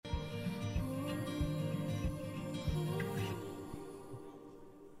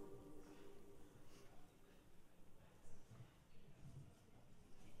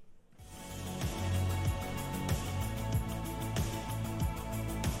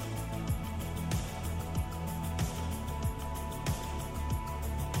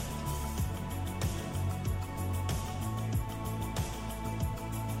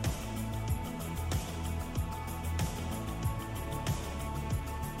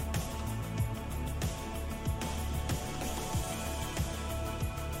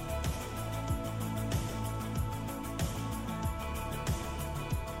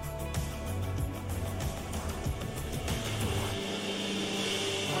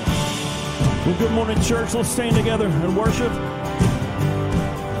Well, good morning, church. Let's stand together and worship.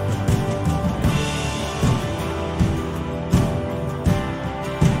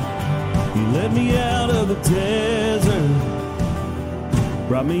 He led me out of the desert,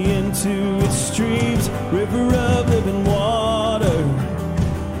 brought me into its streams, river of living water.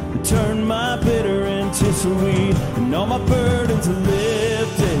 He turned my bitter into sweet, and all my burdens are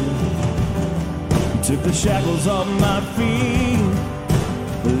lifted. He took the shackles off my feet.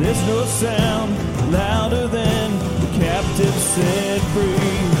 There's no sound louder than the captive set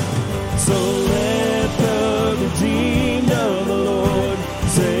free. So let the redeemed of the Lord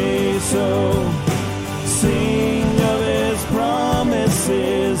say so. Sing of his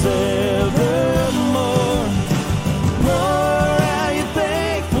promises evermore. Pour out your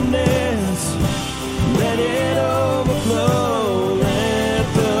thankfulness, let it overflow. Let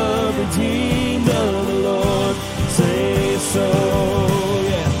the redeemed of the Lord say so.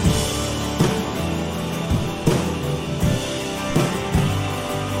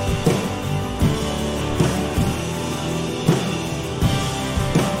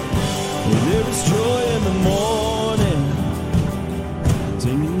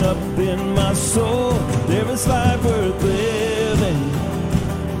 In my soul, there is life worth living,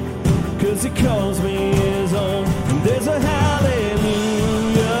 'cause he calls me his own. And there's a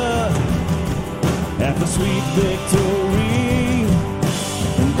hallelujah after sweet victory.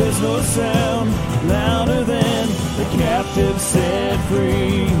 And there's no sound louder than the captive set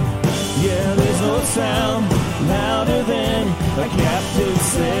free. Yeah, there's no sound louder than a captive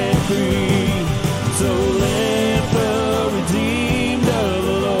set free. So let the redeemed of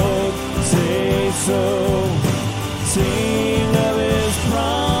the Lord say so. Sing of his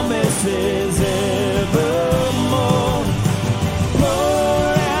promises evermore.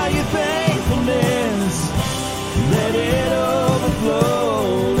 Pour out your thankfulness, let it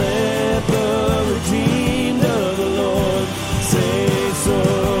overflow. Let the redeemed of the Lord say so.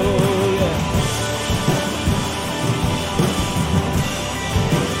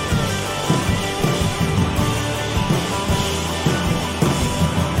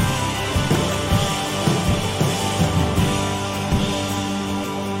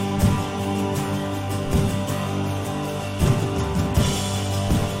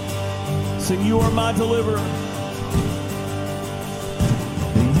 Sing, you are my deliverer.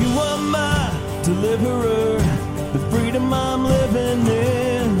 You are my deliverer, the freedom I'm living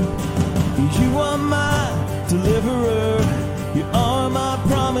in. You are my deliverer, you are my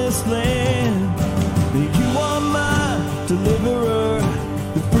promised land. You are my deliverer,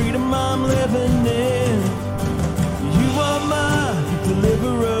 the freedom I'm living in. You are my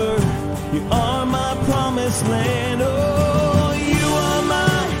deliverer, you are my promised land. Oh, you are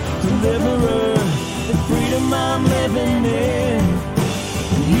my deliverer, the freedom I'm living in.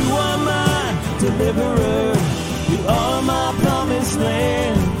 You are my deliverer, you are my promised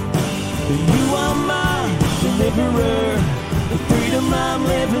land. You are my deliverer, the freedom I'm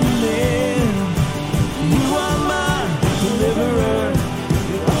living in. You are my deliverer,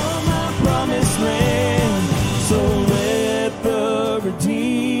 you are my promised land. So let the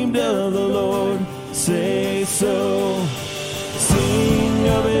redeemed of the Lord say so. Sing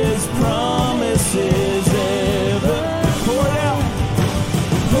of his promises ever. Pour it out.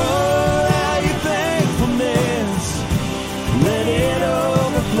 Pour out your thankfulness, let it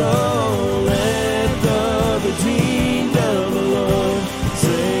overflow. Let the redeemed of the Lord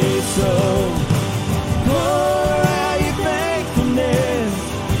say so. Pour out your thankfulness,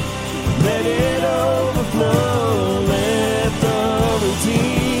 let it overflow. Let the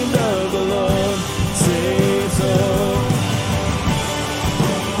redeemed of the Lord say so.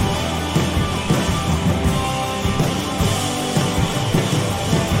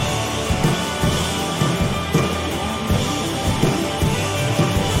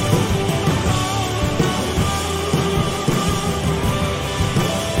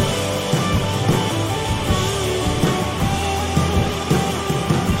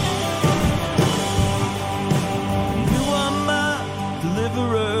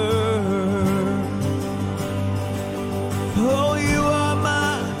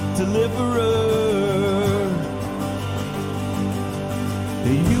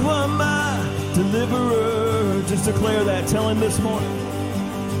 Just declare that. Tell him this morning.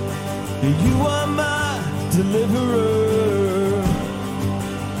 You are my deliverer.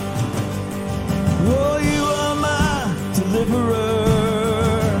 Oh, you are my deliverer.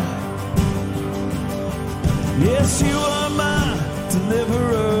 Yes, you are my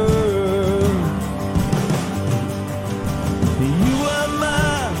deliverer. You are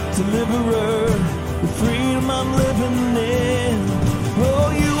my deliverer. The freedom I'm living in. Oh,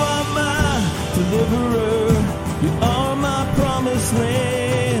 you are my deliverer. You are my promised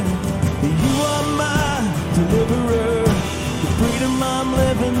land. You are my deliverer. The freedom I'm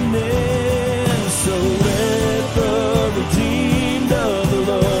living in. So let the redeemed of the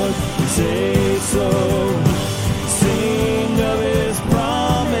Lord say so. Sing of his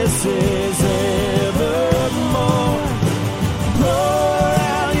promises evermore. Pour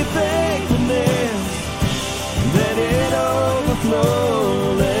out your faithfulness, let it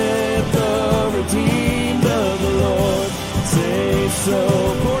overflow. Let the redeemed of the Lord say so.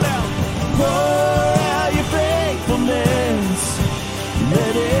 Pour out your faithfulness,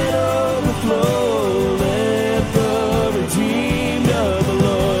 let it overflow. Let the redeemed of the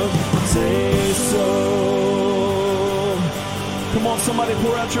Lord say so. Come on, somebody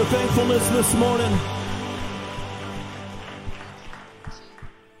pour out your thankfulness this morning.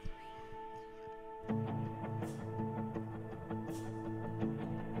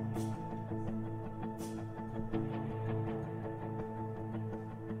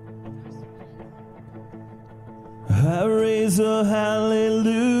 I raise a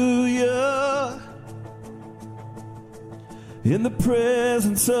hallelujah in the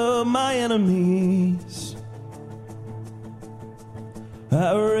presence of my enemies.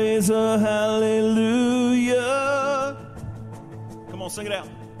 I raise a hallelujah. Come on, sing it out.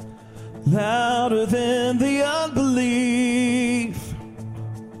 Louder than the unbelief.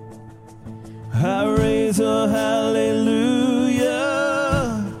 I raise a hallelujah.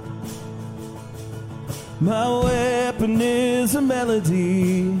 My weapon is a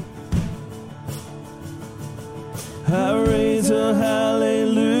melody. I raise a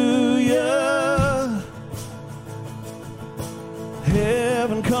hallelujah.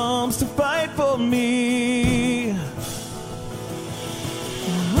 Heaven comes to fight for me. I'm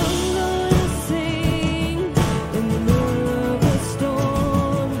gonna sing in the middle of a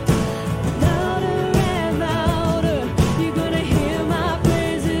storm. Louder and louder, you're gonna hear my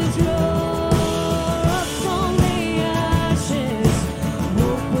praises roar. Up from the ashes,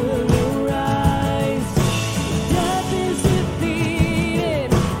 hope will arise. Death is defeated,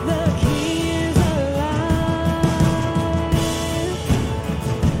 the King is alive.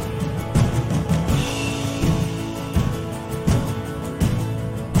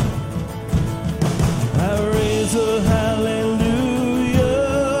 I raise a hallelujah.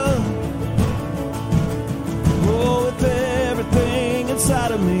 Oh, with everything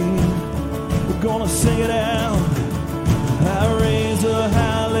inside of me, we're gonna sing it out. I raise a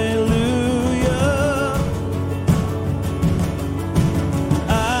hallelujah.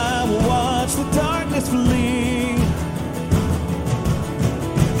 I will watch the darkness flee.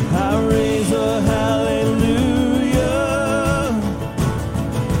 I raise a hallelujah.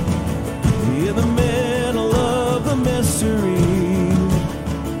 In the middle of the mystery,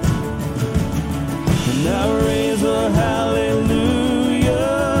 and I raise a hallelujah.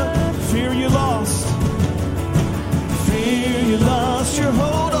 Fear you lost, fear you lost your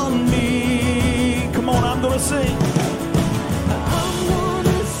hold on me. Come on, I'm gonna sing. I'm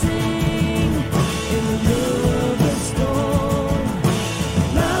gonna sing in the middle of the storm.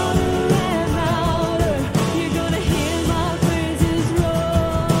 Louder and louder, you're gonna hear my praises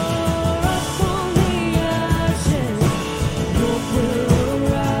roar. Up from the ashes, hope will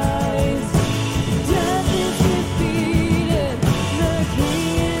arise. Death is defeated, the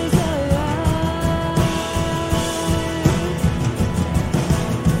King is alive.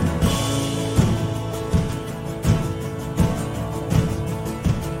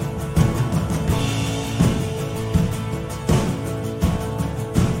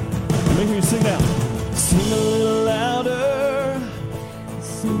 Let me hear you sing now. Sing a little louder.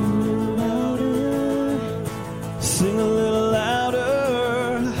 Sing a little louder, Sing a little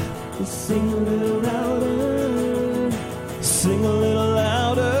louder. sing a little louder, Sing a little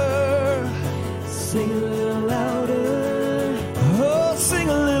louder. sing a little louder. Oh, sing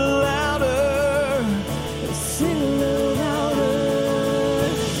a little louder. Sing a little louder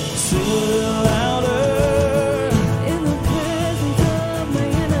Sing a little louder. in the presence of my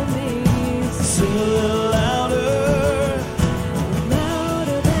enemies. Sing a little louder.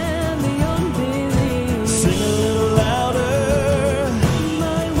 Louder than the unbelief. Sing a little louder.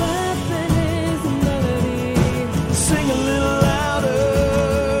 My weapon is a melody. Sing a little louder.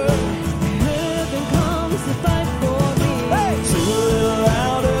 Heaven comes to fight for me. Sing a little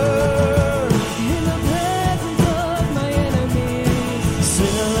louder. In the presence of my enemies.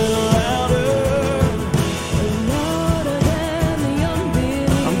 Sing a little louder.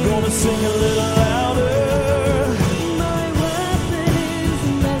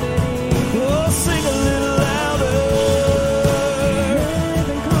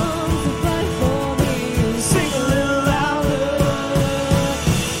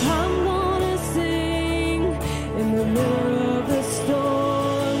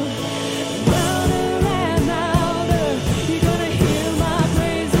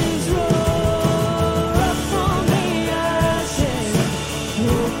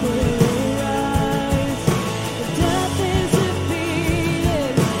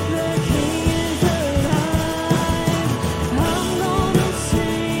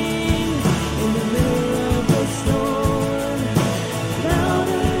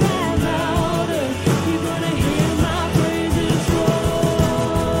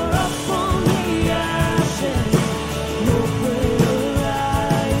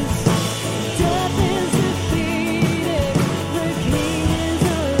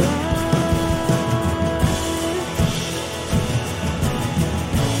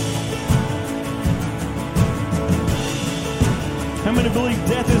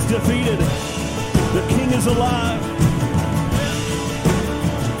 Death is defeated. The King is alive.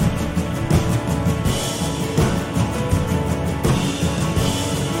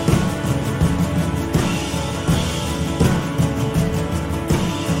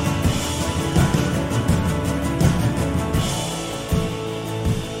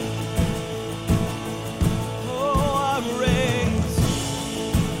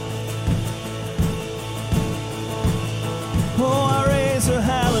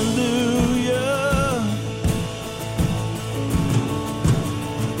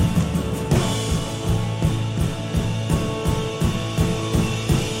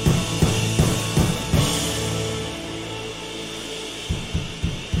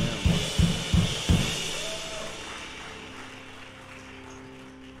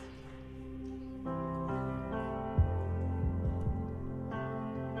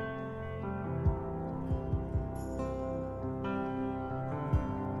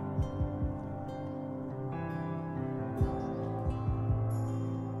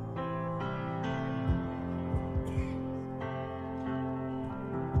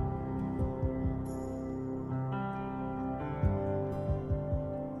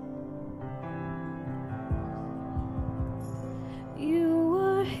 You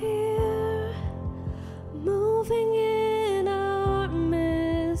are here, moving in our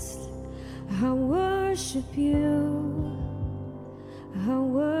midst. I worship you. I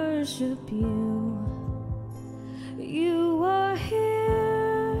worship you. You are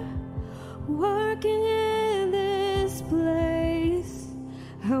here, working in this place.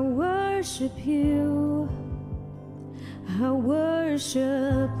 I worship you. I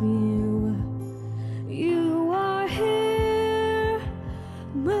worship you. You are here,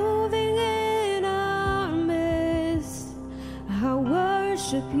 moving in our midst. I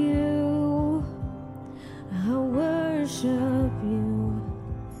worship you. I worship you.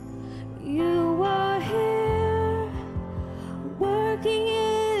 You are here, working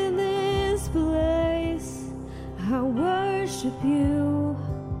in this place. I worship you.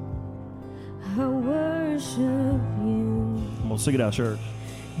 I worship you. I'm gonna sing it out, church.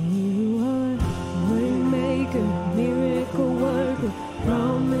 You are waymaker, miracle worker,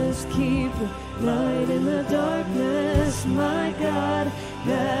 promise keeper, light in the darkness. My God,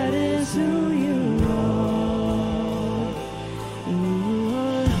 that is who you are. You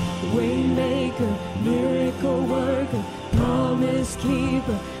are waymaker, miracle worker, promise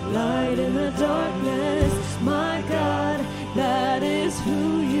keeper, light in the darkness. My God, that is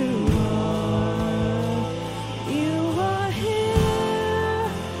who you are. You are here,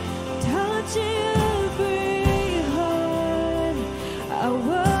 touching every heart. I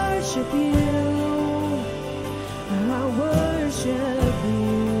worship you. I worship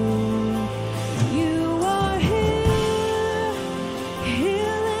you. You are here,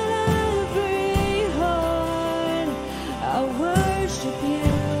 healing every heart. I worship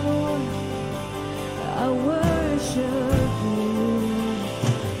you. I worship you.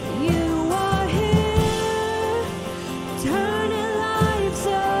 You are here, turning lives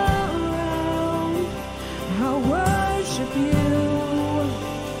around. I worship you.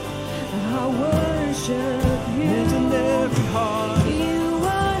 I worship you. Hands in every heart. You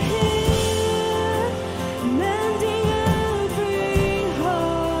are here, mending every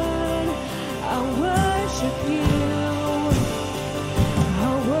heart. I worship you.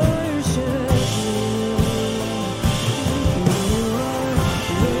 I worship you. You are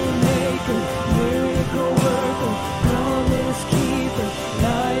waymaker, miracle worker, promise keeper,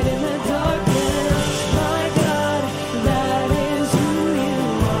 light in the darkness. My God, that is who you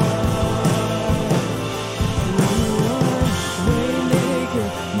are. You are waymaker,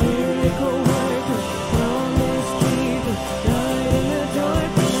 miracle worker, promise keeper, light in the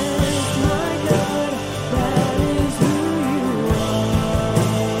darkness. My God, that is who you are.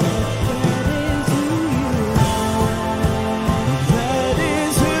 That is who you are. That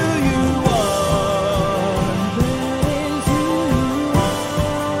is who you are.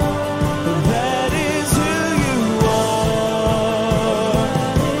 That is who you are.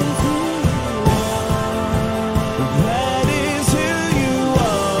 That is who you are. That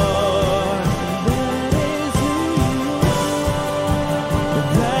is who you are.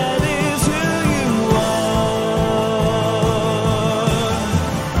 That is who you are.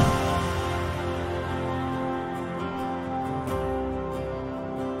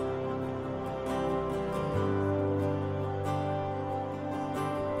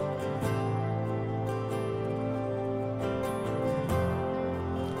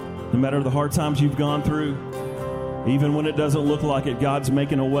 No matter the hard times you've gone through, even when it doesn't look like it, God's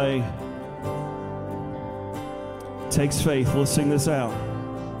making a way. Takes faith. Let's sing this out.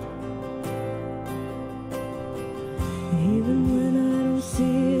 Even when I don't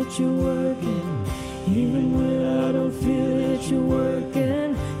see it, you're working. Even when I don't feel it, you're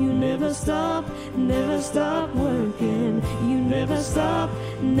working. You never stop working. You never stop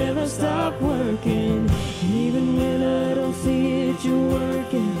working. Even when I don't see it, you're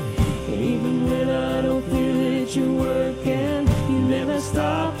working. Even when I don't feel it, you're working. You never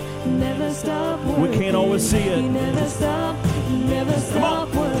stop working. We can't always see it. You never stop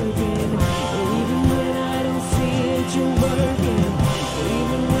working. Even when I don't see it, you're working.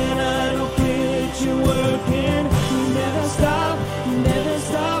 Even when I don't feel it, you're working. You never stop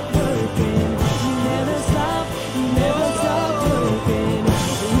working. You never stop working.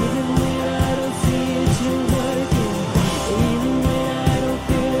 Even when I don't see it, you're working. Even when I don't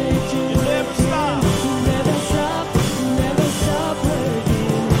feel it, you're working. You never stop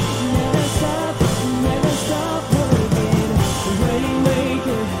working. Never stop working.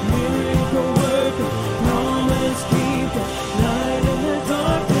 Waymaker, miracle worker, promise keeper, light in the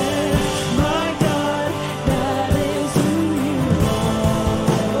darkness. My God, that is who you are.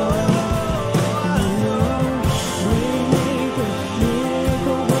 Waymaker,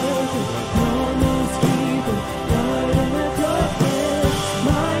 miracle worker, promise keeper, light in the darkness.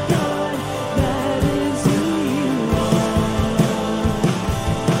 My God, that is who you are.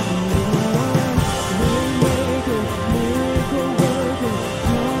 Waymaker, miracle worker,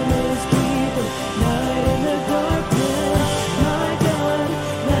 promise keeper, light in the darkness. My God,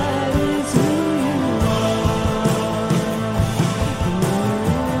 that is who you are.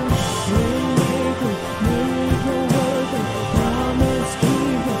 Waymaker, miracle worker, promise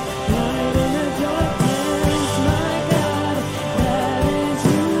keeper, light in the darkness. My God,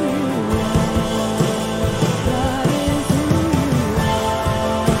 that is who you are. That is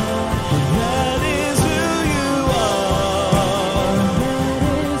who you are. That is who you are.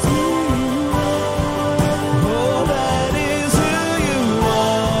 That is who you are. Oh, that is who you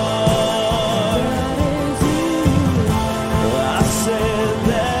are. That is who you are. I said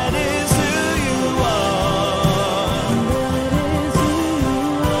that is who you are. That is who you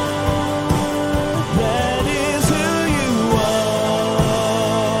are. That is who you are.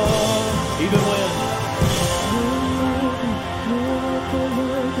 Even when Miracle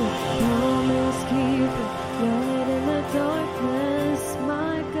worker, promise keeper, light in the darkness.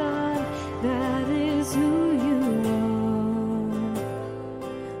 My God, that is who you are.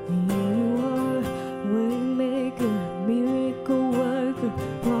 You are waymaker, miracle worker,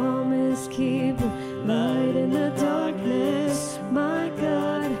 promise keeper, light in the darkness. My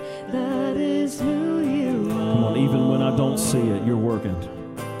God, that is who you are. Come on, even when I don't see it, you're working.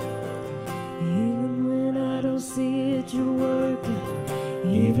 Even when I don't see it, you're working.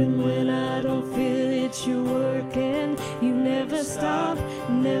 Even when I don't feel it, you're working. You never stop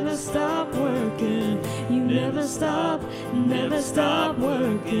working. You never stop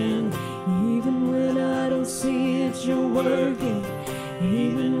working. Even when I don't see it, you're working.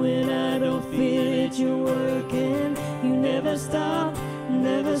 Even when I don't feel it, you're working. You never stop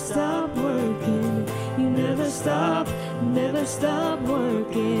working. You never stop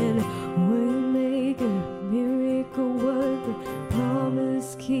working. Waymaker, miracle worker,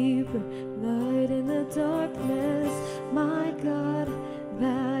 promise keeper, light in the darkness. My God,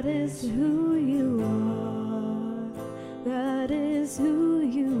 that is who you are. That is who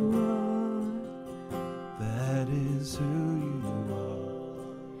you are. That is who you are.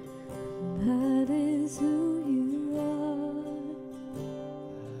 That is who you are.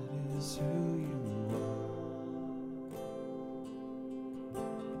 That is who you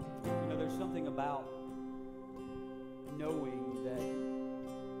You know, there's something about knowing that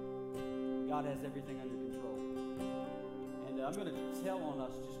God has everything under control. And I'm going to tell on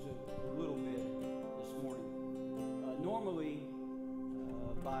us just a little bit this morning. Normally,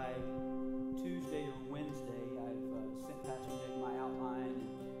 by Tuesday or Wednesday, I've sent Pastor Nick my outline, and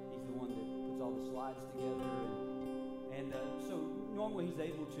he's the one that puts all the slides together. And so normally he's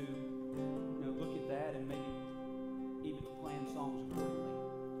able to, look at that and maybe even plan songs accordingly.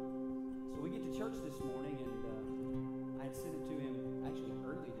 So we get to church this morning, and I had sent it to him actually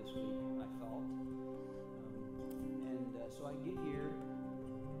early this week, I thought. So I get here,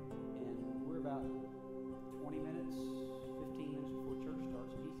 and we're about 20 minutes, 15 minutes before church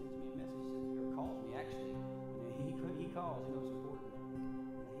starts, and he sends me a message, or calls me actually. He calls, he knows it's important.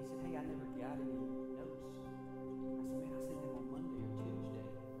 And he said, hey, I never got any notes. I said, man, I sent them on Monday or Tuesday.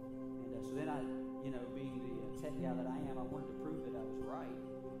 And so then I, being the tech guy that I am, I wanted to prove that I was right.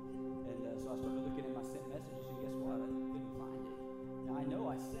 And so I started looking at my sent messages, and guess what? I couldn't find it. Now, I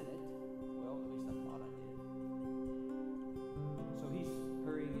know I sent it. Well, at least I thought I did. So he's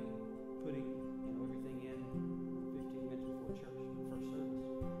hurrying and putting everything in 15 minutes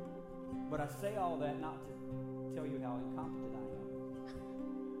I say all that not to tell you how incompetent I am.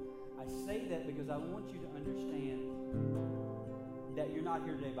 I say that because I want you to understand that you're not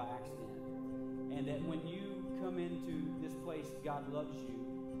here today by accident. And that when you come into this place, God loves you.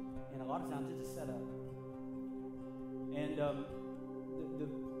 And a lot of times it's a setup. And the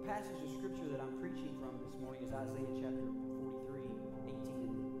passage of scripture that I'm preaching from this morning is Isaiah chapter 43, 18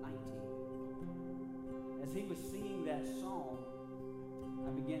 and 19. As he was singing that song, I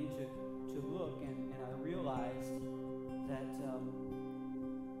began to look, and I realized that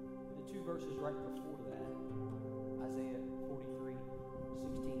the two verses right before that, Isaiah 43,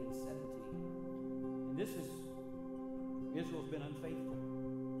 16 and 17. And this is, Israel's been unfaithful.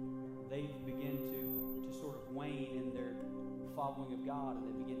 They've begun to sort of wane in their following of God, and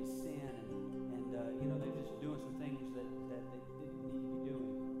they begin to sin, and they're just doing some things that they didn't need to be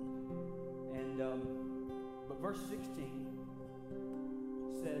doing. And but verse 16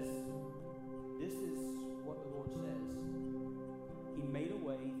 says, this is what the Lord says. He made a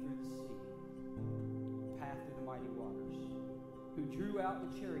way through the sea, a path through the mighty waters, who drew out the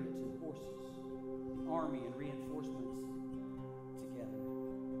chariots and horses, the army and reinforcements together.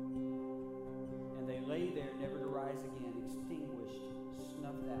 And they lay there never to rise again, extinguished,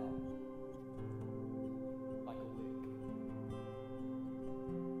 snuffed out like a wick.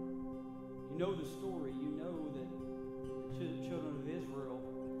 You know the story. You know that the children of Israel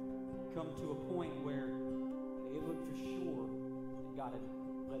come to a point where it looked for sure that God had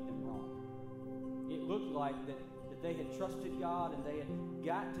led them wrong. It looked like that they had trusted God and they had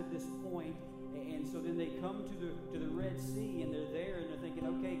got to this point, and so then they come to the Red Sea, and they're there and they're thinking,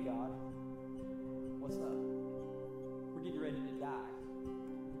 okay, God, what's up? We're getting ready to die.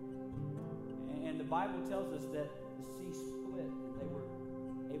 And the Bible tells us that the sea split and they were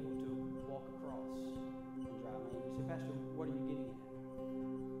able to walk across on dry land. You say, Pastor, what are you getting at?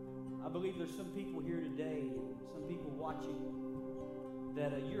 I believe there's some people here today, and some people watching,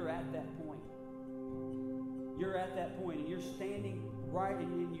 that you're at that point. You're at that point, and you're standing right,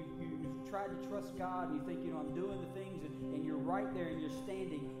 and you've tried to trust God, and you think, I'm doing the things, and you're right there, and you're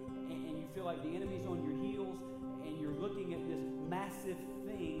standing, and you feel like the enemy's on your heels, and you're looking at this massive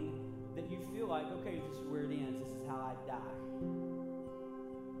thing that you feel like, okay, this is where it ends. This is how I die.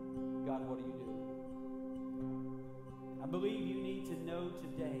 God, what are you doing? I believe you need to know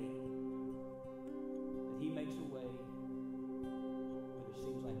today that He makes a way where there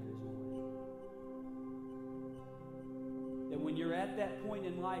seems like there is no way. That when you're at that point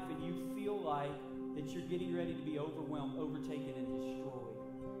in life and you feel like that you're getting ready to be overwhelmed, overtaken, and destroyed,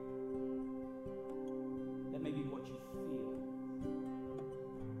 that may be what you feel.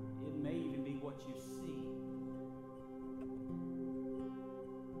 It may even be what you see.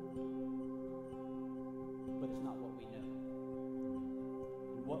 But it's not what we know.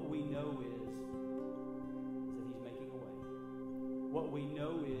 And what we know is that He's making a way. What we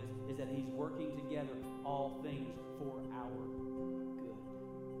know is that He's working together all things for our good.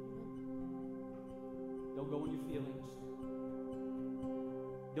 Don't go on your feelings.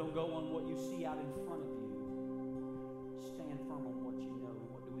 Don't go on what you see out in front of you. Stand firm on what you know. And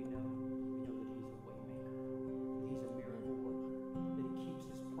what do we know? We know that He's a way maker, that He's a miracle worker, that He keeps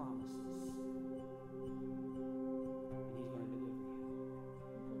His promises, and He's going to deliver you.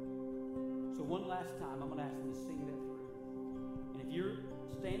 So one last time, I'm going to ask them to sing that through. And if you're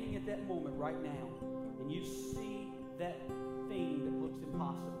standing at that moment right now, and you see that thing that looks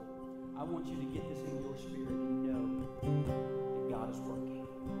impossible, I want you to get this in your spirit and know that God is working,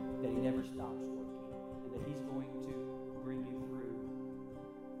 that He never stops working, and that He's going to bring you through.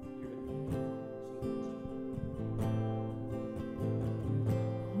 You're going to make it.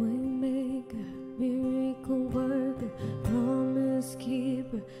 Waymaker, miracle worker, promise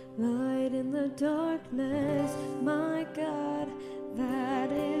keeper, light in the darkness, my God,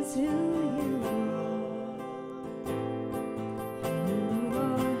 that is who you are. You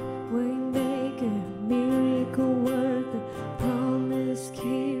are waymaker, miracle worker, promise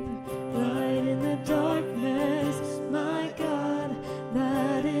keeper, light in the darkness, my God,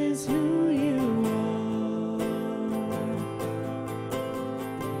 that is who you are.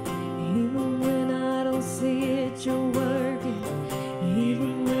 Even when I don't see it, you're working.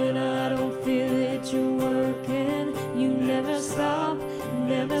 Even when I don't feel it, you're working. You never stop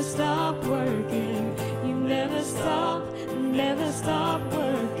working. You never stop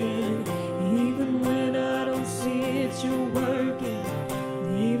working. Even when I don't see it, you're working.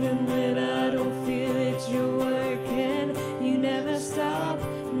 Even when I don't feel it, you're working. You never stop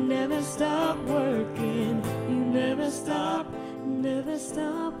working. You never stop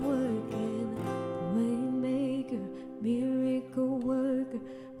working. Waymaker, miracle worker,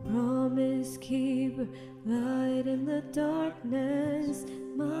 promise light in the darkness,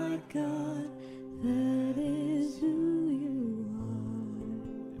 my God, that is who you are.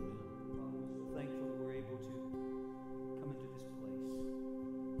 Thankful that we're able to come into this place.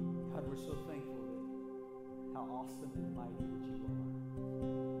 God, we're so thankful that how awesome and mighty that you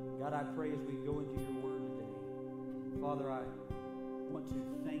are. God, I pray as we go into your word today, Father, I want to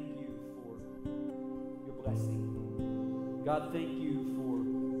thank you for your blessing. God, thank you for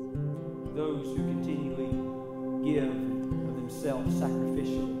those who continually give of themselves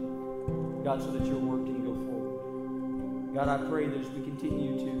sacrificially, God, so that your work can go forward. God, I pray that as we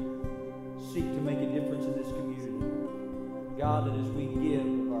continue to seek to make a difference in this community, God, that as we give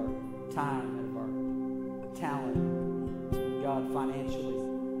of our time and of our talent, God, financially,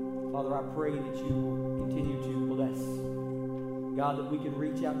 Father, I pray that you will continue to bless. God, that we can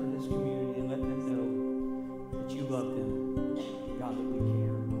reach out to this community and let them know that you love them. God, that we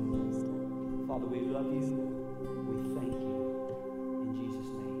care. Father, we love you. We thank you. In Jesus'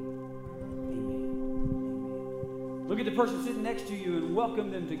 name, amen. Amen. Look at the person sitting next to you and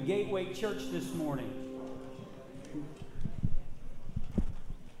welcome them to Gateway Church this morning.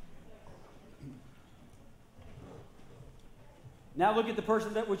 Now look at the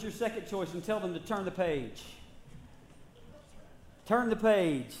person that was your second choice and tell them to turn the page. Turn the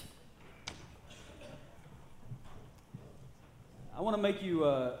page. I want to make you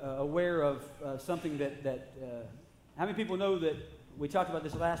aware of something that how many people know that we talked about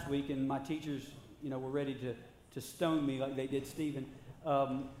this last week and my teachers, were ready to stone me like they did Stephen.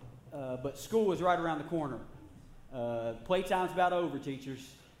 But school is right around the corner. Playtime's about over, teachers.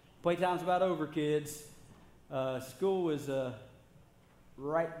 Playtime's about over, kids. School is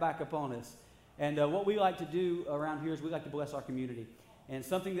right back upon us. And what we like to do around here is we like to bless our community. And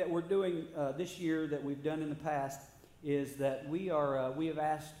something that we're doing this year that we've done in the past is that we have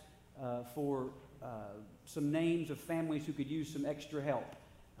asked for some names of families who could use some extra help.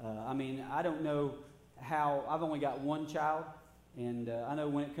 I don't know how. I've only got one child, and I know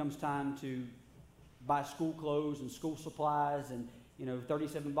when it comes time to buy school clothes and school supplies and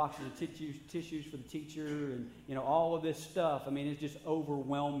 37 boxes of tissues for the teacher and all of this stuff. It's just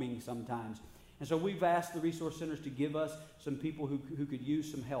overwhelming sometimes. And so we've asked the resource centers to give us some people who could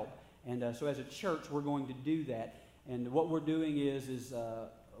use some help. And so as a church, we're going to do that. And what we're doing is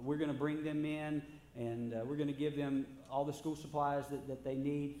we're going to bring them in, and we're going to give them all the school supplies that they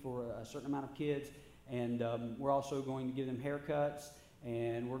need for a certain amount of kids. And we're also going to give them haircuts,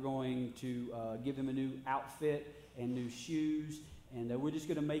 and we're going to give them a new outfit and new shoes. And we're just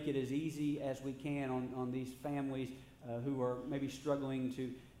going to make it as easy as we can on these families who are maybe struggling to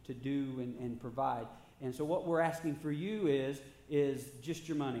do and provide. And so what we're asking for you is just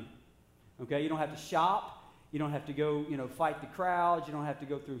your money. Okay? You don't have to shop. You don't have to go, fight the crowds. You don't have to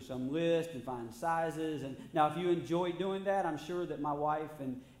go through some list and find sizes. And now, if you enjoy doing that, I'm sure that my wife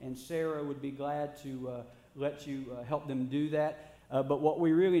and Sarah would be glad to let you help them do that. But what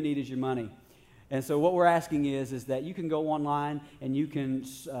we really need is your money. And so what we're asking is that you can go online and you can,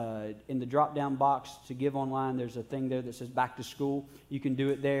 in the drop-down box to give online, there's a thing there that says back to school. You can do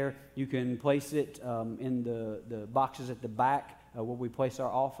it there. You can place it in the boxes at the back where we place our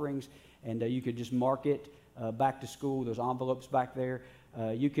offerings. And you could just mark it back to school. There's envelopes back there.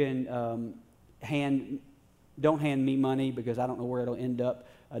 You can don't hand me money because I don't know where it'll end up.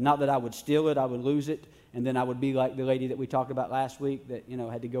 Not that I would steal it, I would lose it. And then I would be like the lady that we talked about last week that,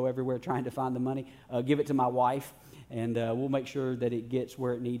 had to go everywhere trying to find the money. Give it to my wife, and we'll make sure that it gets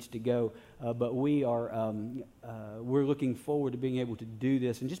where it needs to go. But we're looking forward to being able to do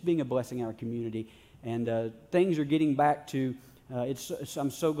this and just being a blessing in our community. And things are getting back to,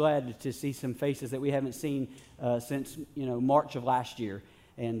 I'm so glad to see some faces that we haven't seen since, March of last year.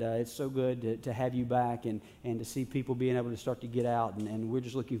 And it's so good to have you back and to see people being able to start to get out. And we're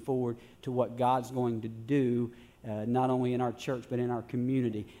just looking forward to what God's going to do, not only in our church, but in our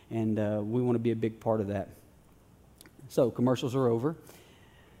community. And we want to be a big part of that. So commercials are over.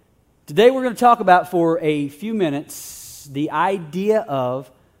 Today we're going to talk about, for a few minutes, the idea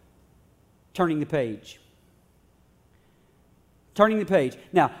of turning the page. Turning the page.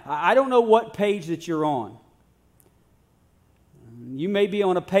 Now, I don't know what page that you're on. You may be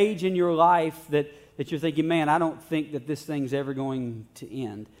on a page in your life that you're thinking, man, I don't think that this thing's ever going to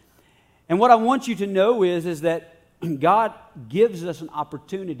end. And what I want you to know is that God gives us an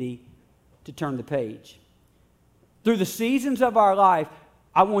opportunity to turn the page. Through the seasons of our life,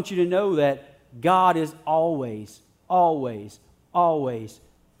 I want you to know that God is always, always, always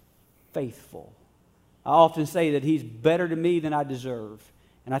faithful. I often say that He's better to me than I deserve.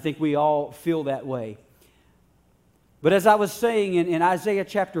 And I think we all feel that way. But as I was saying in Isaiah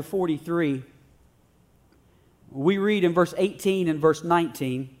chapter 43, We read in verse 18 and verse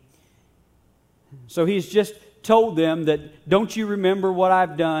 19. So he's just told them that, don't you remember what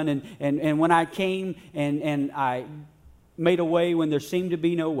I've done? And when I came and I made a way when there seemed to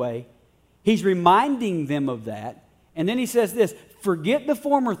be no way. He's reminding them of that. And then he says this, forget the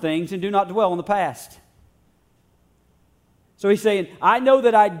former things and do not dwell on the past. So he's saying, I know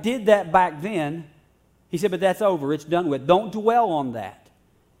that I did that back then. He said, but that's over. It's done with. Don't dwell on that.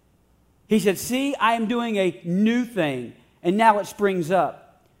 He said, see, I am doing a new thing, and now it springs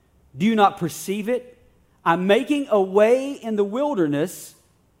up. Do you not perceive it? I'm making a way in the wilderness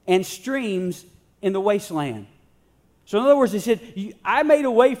and streams in the wasteland. So in other words, he said, I made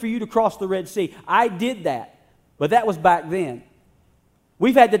a way for you to cross the Red Sea. I did that, but that was back then.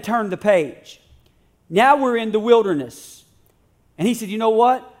 We've had to turn the page. Now we're in the wilderness. And he said, you know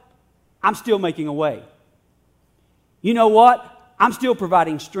what? I'm still making a way. You know what? I'm still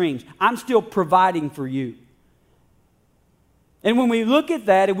providing streams. I'm still providing for you. And when we look at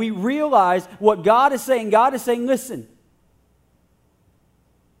that and we realize what God is saying, listen,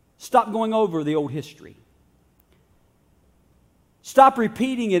 stop going over the old history. Stop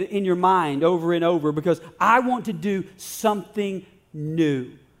repeating it in your mind over and over, because I want to do something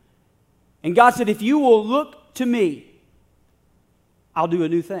new. And God said, if you will look to me, I'll do a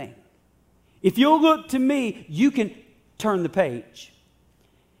new thing. If you'll look to me, you can turn the page.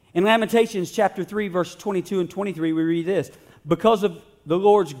 In Lamentations chapter 3, verse 22 and 23, we read this. Because of the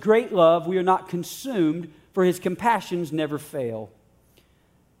Lord's great love, we are not consumed, for his compassions never fail.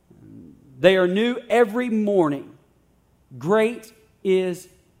 They are new every morning. Great is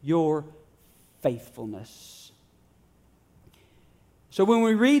your faithfulness. So when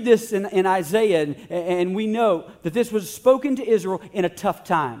we read this in Isaiah, and we know that this was spoken to Israel in a tough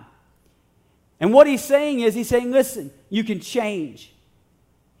time. And what he's saying is, listen, you can change.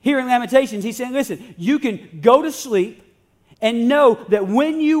 Here in Lamentations, he's saying, listen, you can go to sleep and know that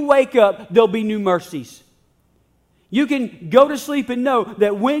when you wake up, there'll be new mercies. You can go to sleep and know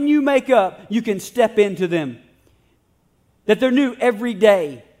that when you make up, you can step into them. That they're new every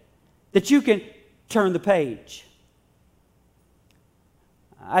day. That you can turn the page.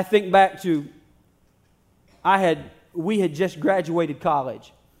 I think back to, we had just graduated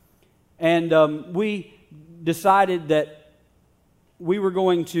college. And we decided that we were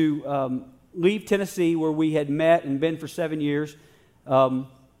going to leave Tennessee, where we had met and been for 7 years. And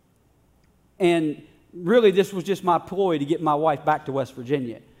really, this was just my ploy to get my wife back to West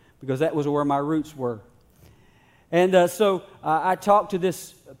Virginia, because that was where my roots were. And so I talked to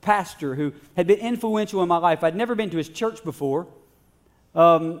this pastor who had been influential in my life. I'd never been to his church before.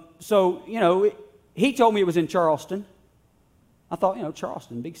 So, he told me it was in Charleston. I thought,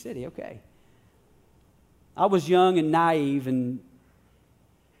 Charleston, big city, okay. I was young and naive and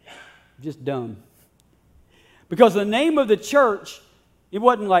just dumb. Because the name of the church, it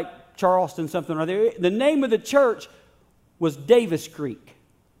wasn't like Charleston something or other. The name of the church was Davis Creek.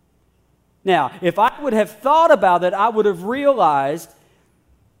 Now, if I would have thought about it, I would have realized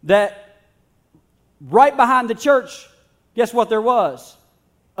that right behind the church, guess what there was?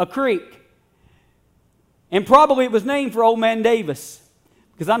 A creek. And probably it was named for Old Man Davis,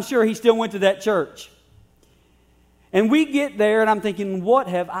 because I'm sure he still went to that church. And we get there, and I'm thinking, what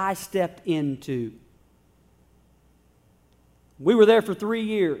have I stepped into? We were there for 3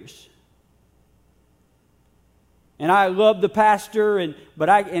 years. And I loved the pastor, and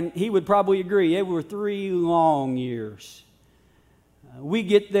he would probably agree. It were 3 long years. We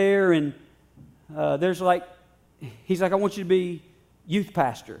get there, and he's like, I want you to be youth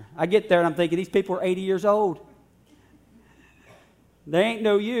pastor. I get there, and I'm thinking, these people are 80 years old. They ain't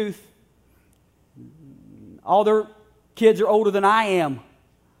no youth. All their kids are older than I am.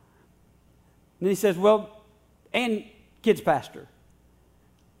 And he says, well, and kids pastor,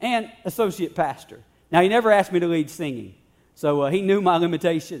 and associate pastor. Now, he never asked me to lead singing, so he knew my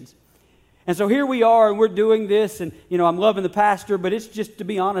limitations. And so here we are, and we're doing this, and, I'm loving the pastor, but it's just, to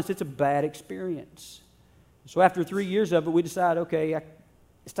be honest, it's a bad experience. So after 3 years of it, we decided, okay,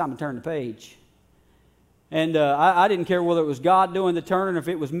 it's time to turn the page. And I didn't care whether it was God doing the turning or if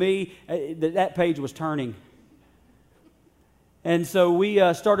it was me. That page was turning. And so we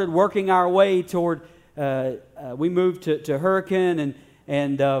started working our way toward, we moved to Hurricane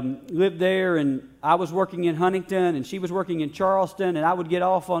and lived there. And I was working in Huntington, and she was working in Charleston. And I would get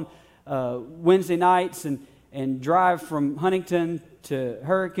off on Wednesday nights and drive from Huntington to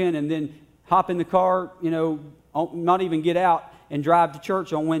Hurricane, and then hop in the car, not even get out, and drive to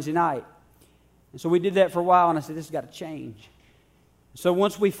church on Wednesday night. And so we did that for a while, and I said, this has got to change. So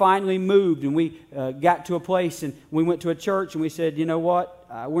once we finally moved, and we got to a place, and we went to a church, and we said, you know what?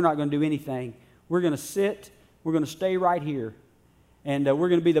 We're not going to do anything. We're going to sit. We're going to stay right here. And we're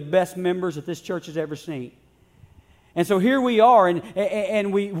going to be the best members that this church has ever seen. And so here we are,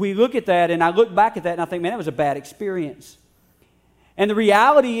 and we look at that, and I look back at that, and I think, man, that was a bad experience. And the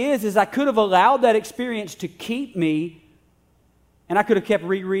reality is I could have allowed that experience to keep me, and I could have kept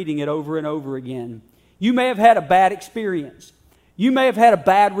rereading it over and over again. You may have had a bad experience. You may have had a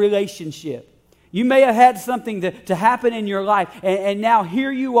bad relationship. You may have had something to happen in your life, and now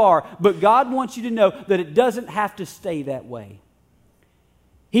here you are. But God wants you to know that it doesn't have to stay that way.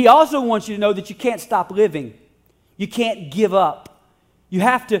 He also wants you to know that you can't stop living. You can't give up. You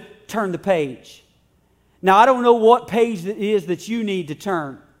have to turn the page. Now, I don't know what page it is that you need to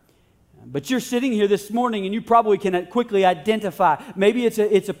turn. But you're sitting here this morning, and you probably can quickly identify. Maybe it's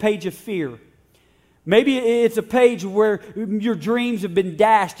a page of fear. Maybe it's a page where your dreams have been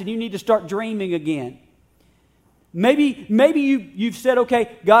dashed and you need to start dreaming again. Maybe you've said,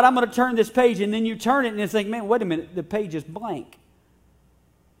 okay, God, I'm going to turn this page, and then you turn it and you think, man, wait a minute, the page is blank.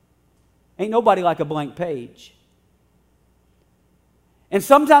 Ain't nobody like a blank page. And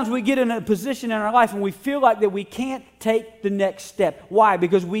sometimes we get in a position in our life and we feel like that we can't take the next step. Why?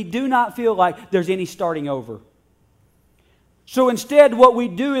 Because we do not feel like there's any starting over. So instead, what we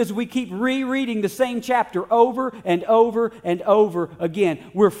do is we keep rereading the same chapter over and over and over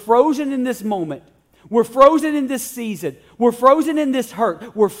again. We're frozen in this moment. We're frozen in this season. We're frozen in this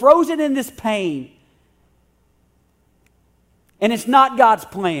hurt. We're frozen in this pain. And it's not God's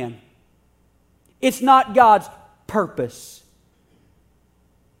plan. It's not God's purpose.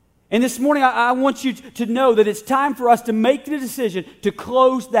 And this morning, I want you to know that it's time for us to make the decision to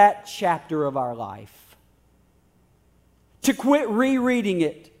close that chapter of our life. To quit rereading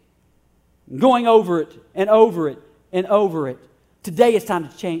it, going over it and over it and over it. Today it's time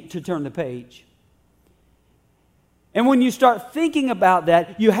to turn the page. And when you start thinking about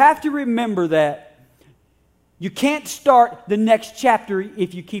that, you have to remember that you can't start the next chapter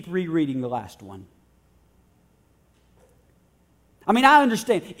if you keep rereading the last one. I mean, I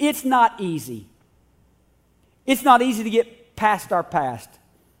understand. It's not easy. It's not easy to get past our past.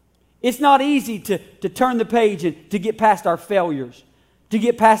 It's not easy to turn the page and to get past our failures, to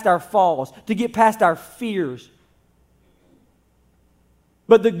get past our falls, to get past our fears.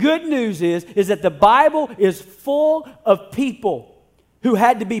 But the good news is that the Bible is full of people who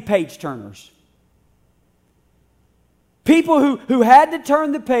had to be page turners. People who had to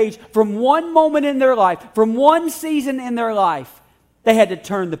turn the page from one moment in their life, from one season in their life. They had to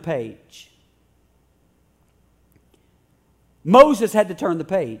turn the page. Moses had to turn the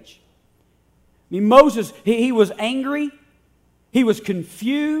page. I mean, Moses, he was angry. He was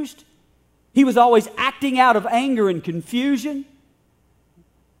confused. He was always acting out of anger and confusion.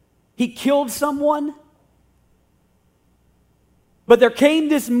 He killed someone. But there came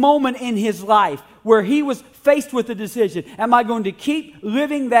this moment in his life where he was faced with a decision. Am I going to keep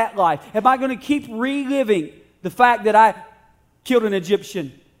living that life? Am I going to keep reliving the fact that I killed an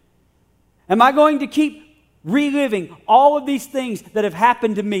Egyptian? Am I going to keep reliving all of these things that have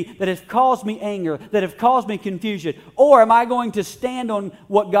happened to me, that have caused me anger, that have caused me confusion? Or am I going to stand on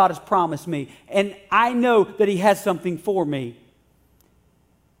what God has promised me? And I know that He has something for me.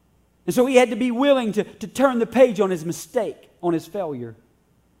 And so he had to be willing to turn the page on his mistake, on his failure.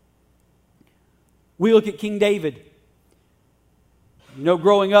 We look at King David. You know,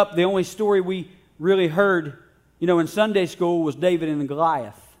 growing up, the only story we really heard, in Sunday school was David and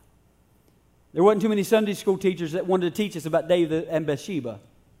Goliath. There wasn't too many Sunday school teachers that wanted to teach us about David and Bathsheba.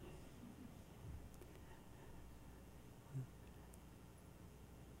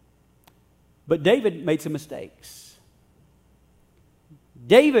 But David made some mistakes.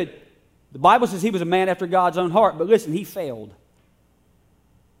 David, the Bible says he was a man after God's own heart, but listen, he failed.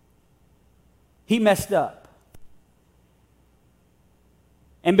 He messed up.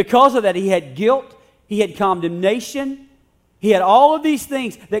 And because of that, he had guilt, he had condemnation, he had all of these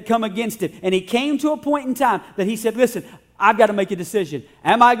things that come against him. And he came to a point in time that he said, listen, I've got to make a decision.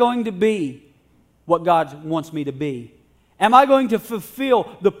 Am I going to be what God wants me to be? Am I going to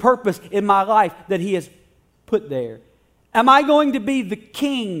fulfill the purpose in my life that He has put there? Am I going to be the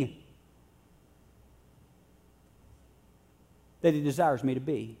king that He desires me to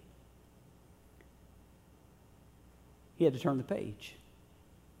be? He had to turn the page.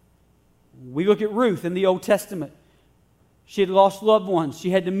 We look at Ruth in the Old Testament. She had lost loved ones. She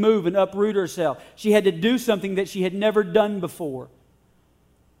had to move and uproot herself. She had to do something that she had never done before.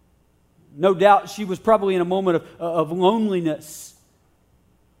 No doubt she was probably in a moment of loneliness.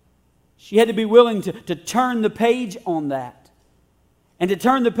 She had to be willing to turn the page on that. And to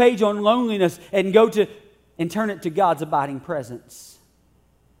turn the page on loneliness and turn it to God's abiding presence.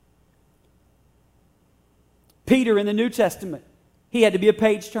 Peter in the New Testament, he had to be a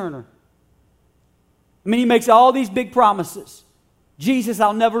page turner. I mean, he makes all these big promises. Jesus,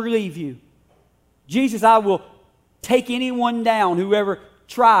 I'll never leave you. Jesus, I will take anyone down, whoever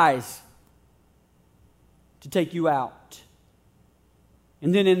tries to take you out.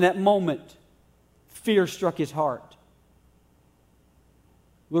 And then in that moment, fear struck his heart.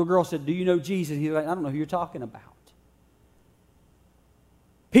 Little girl said, do you know Jesus? He's like, I don't know who you're talking about.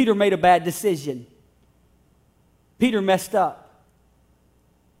 Peter made a bad decision. Peter messed up.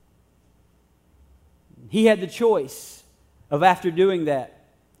 He had the choice of, after doing that,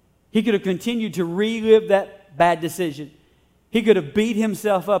 he could have continued to relive that bad decision. He could have beat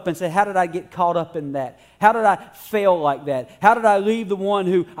himself up and said, how did I get caught up in that? How did I fail like that? How did I leave the one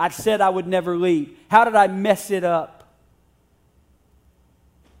who I said I would never leave? How did I mess it up?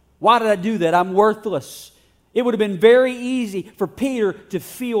 Why did I do that? I'm worthless. It would have been very easy for Peter to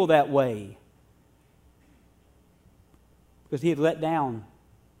feel that way, because he had let down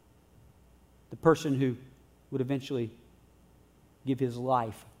the person who would eventually give his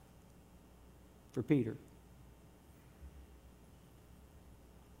life for Peter.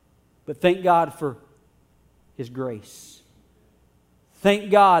 But thank God for His grace.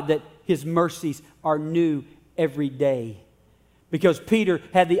 Thank God that His mercies are new every day, because Peter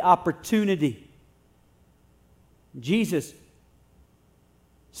had the opportunity. Jesus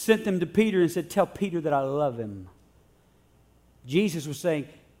sent them to Peter and said, tell Peter that I love him. Jesus was saying,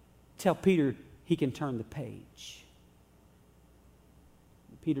 tell Peter he can turn the page.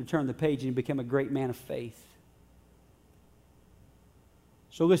 Peter turned the page and he became a great man of faith.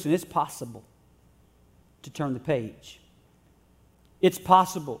 So listen, it's possible to turn the page. It's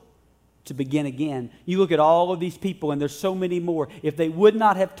possible to begin again. You look at all of these people, and there's so many more. If they would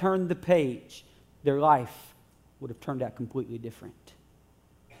not have turned the page, their life would have turned out completely different.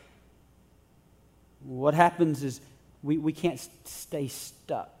 What happens is we can't stay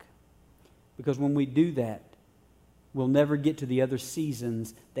stuck, because when we do that, we'll never get to the other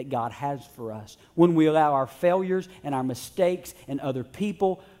seasons that God has for us. When we allow our failures and our mistakes and other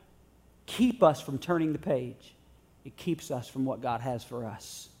people keep us from turning the page, it keeps us from what God has for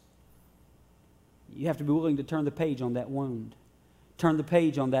us. You have to be willing to turn the page on that wound. Turn the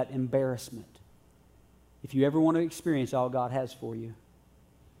page on that embarrassment, if you ever want to experience all God has for you.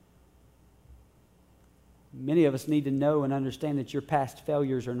 Many of us need to know and understand that your past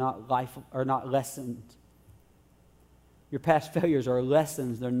failures are not lessons. Your past failures are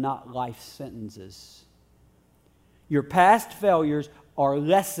lessons, they're not life sentences. Your past failures are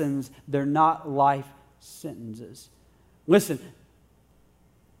lessons, they're not life sentences. Listen,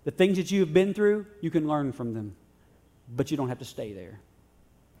 the things that you have been through, you can learn from them, but you don't have to stay there.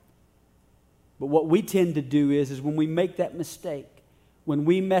 But what we tend to do is when we make that mistake, when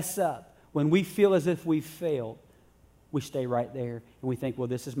we mess up, when we feel as if we've failed, we stay right there and we think, well,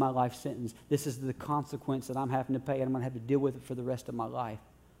 this is my life sentence. This is the consequence that I'm having to pay, and I'm going to have to deal with it for the rest of my life.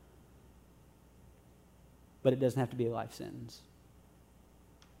 But it doesn't have to be a life sentence,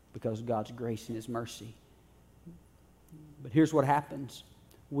 because of God's grace and His mercy. But here's what happens.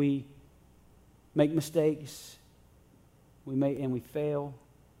 We make mistakes, we fail,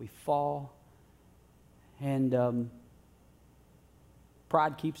 we fall, and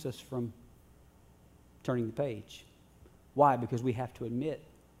pride keeps us from turning the page. Why? Because we have to admit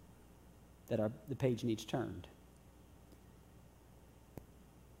that the page needs turned.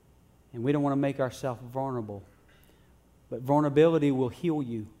 And we don't want to make ourselves vulnerable. But vulnerability will heal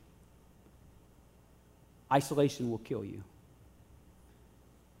you. Isolation will kill you.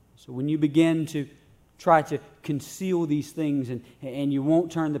 So when you begin to try to conceal these things and you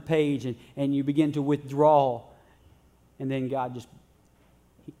won't turn the page and you begin to withdraw, and then God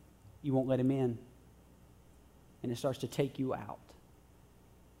you won't let Him in. And it starts to take you out.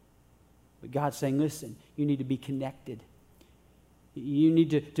 But God's saying, listen, you need to be connected. You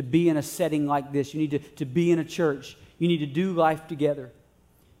need to be in a setting like this. You need to be in a church. You need to do life together.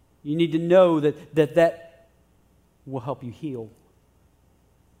 You need to know that will help you heal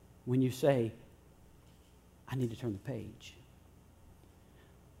when you say, I need to turn the page.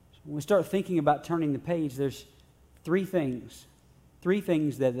 So when we start thinking about turning the page, there's three things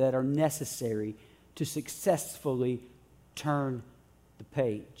that are necessary to successfully turn the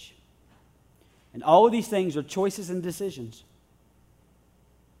page. And all of these things are choices and decisions.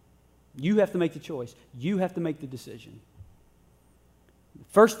 You have to make the choice. You have to make the decision. The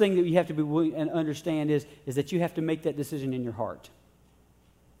first thing that you have to be willing and understand is that you have to make that decision in your heart.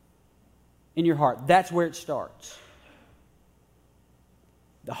 In your heart. That's where it starts.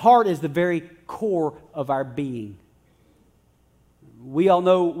 The heart is the very core of our being. We all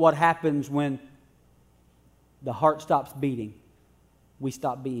know what happens when the heart stops beating, we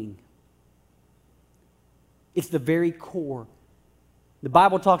stop being. It's the very core. The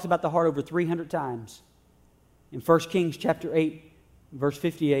Bible talks about the heart over 300 times. In 1 Kings chapter 8, verse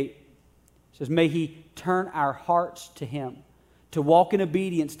 58, it says, may He turn our hearts to Him, to walk in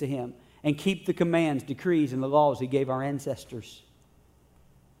obedience to Him, and keep the commands, decrees, and the laws He gave our ancestors.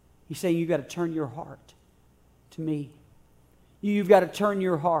 He's saying you've got to turn your heart to me. You've got to turn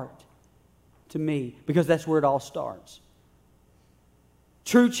your heart to me, because that's where it all starts.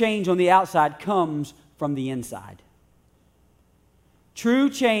 True change on the outside comes from the inside. True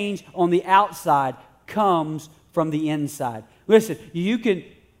change on the outside comes from the inside. Listen, you can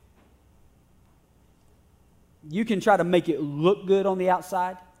try to make it look good on the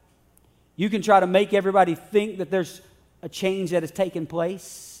outside. You can try to make everybody think that there's a change that has taken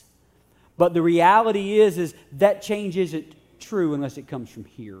place. But the reality is that change isn't true unless it comes from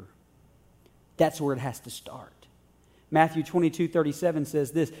here. That's where it has to start. Matthew 22:37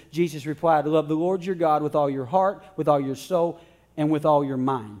 says this, Jesus replied, love the Lord your God with all your heart, with all your soul, and with all your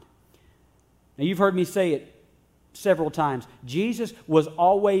mind. Now you've heard me say it several times. Jesus was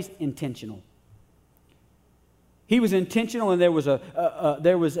always intentional. He was intentional, and there was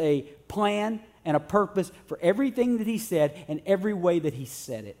a plan and a purpose for everything that He said and every way that He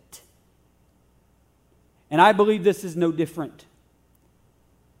said it. And I believe this is no different.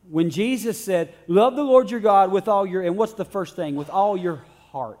 When Jesus said, love the Lord your God with all your, and what's the first thing? With all your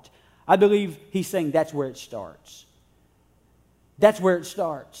heart. I believe He's saying that's where it starts. That's where it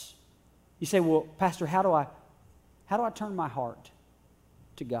starts. You say, well, Pastor, how do I turn my heart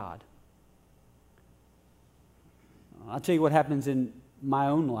to God? I'll tell you what happens in my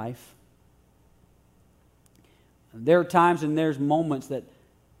own life. There are times and there's moments that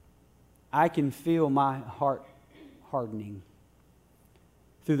I can feel my heart hardening.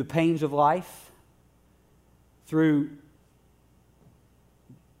 Through the pains of life, through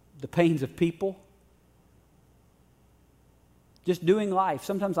the pains of people, just doing life.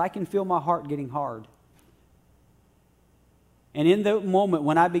 Sometimes I can feel my heart getting hard. And in the moment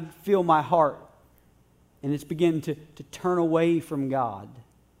when I feel my heart and it's beginning to turn away from God,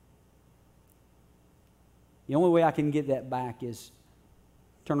 the only way I can get that back is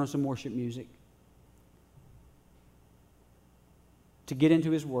turn on some worship music, to get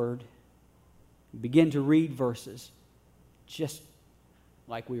into His Word, begin to read verses just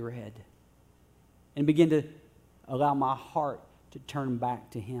like we read, and begin to allow my heart to turn back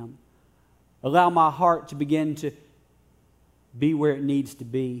to Him. Allow my heart to begin to be where it needs to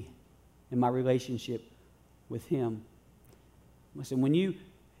be in my relationship with Him. Listen,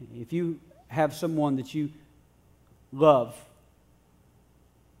 if you have someone that you love,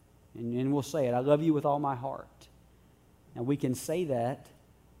 and we'll say it, I love you with all my heart. Now, we can say that,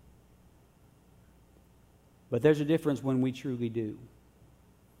 but there's a difference when we truly do.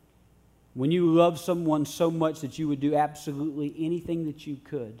 When you love someone so much that you would do absolutely anything that you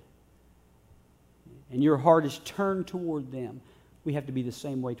could, and your heart is turned toward them, we have to be the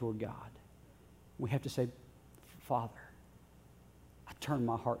same way toward God. We have to say, Father, I turn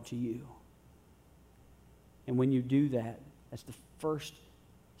my heart to you. And when you do that, that's the first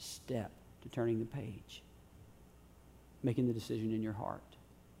step to turning the page. Making the decision in your heart.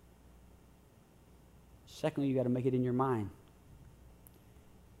 Secondly, you got to make it in your mind.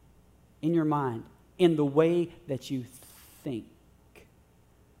 In your mind. In the way that you think.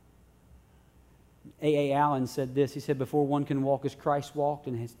 A. Allen said this. He said, before one can walk as Christ walked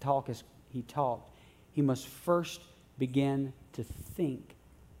and talk as He talked, he must first begin to think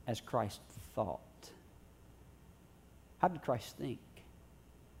as Christ thought. How did Christ think?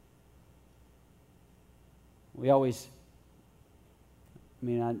 We always...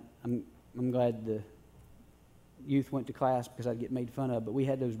 I'm glad the youth went to class because I'd get made fun of, but we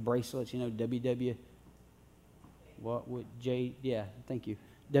had those bracelets, WW, what would thank you,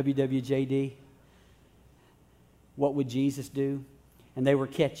 WWJD, what would Jesus do? And they were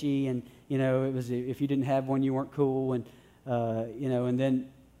catchy, and, it was, if you didn't have one, you weren't cool, and, and then,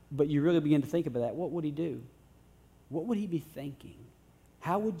 but you really begin to think about that. What would He do? What would He be thinking?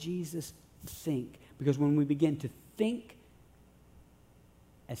 How would Jesus think? Because when we begin to think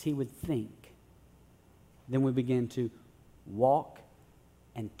as He would think, then we begin to walk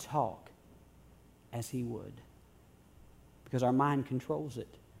and talk as He would. Because our mind controls it.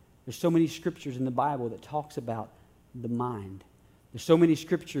 There's so many scriptures in the Bible that talks about the mind. There's so many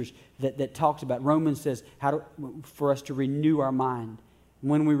scriptures that talks about, Romans says for us to renew our mind.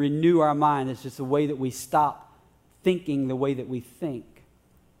 And when we renew our mind, it's just the way that we stop thinking the way that we think.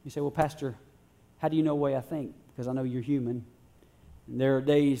 You say, well, Pastor, how do you know the way I think? Because I know you're human. And there are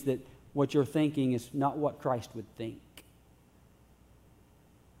days that what you're thinking is not what Christ would think.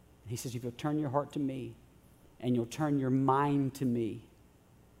 He says, if you'll turn your heart to me and you'll turn your mind to me,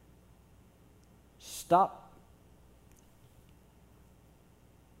 stop.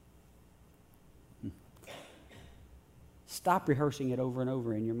 Stop rehearsing it over and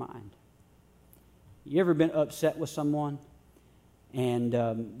over in your mind. You ever been upset with someone? And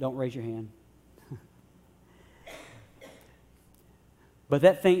don't raise your hand. But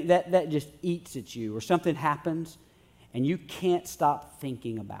that thing, that just eats at you, or something happens, and you can't stop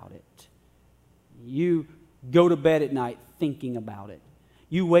thinking about it. You go to bed at night thinking about it.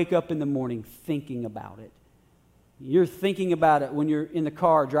 You wake up in the morning thinking about it. You're thinking about it when you're in the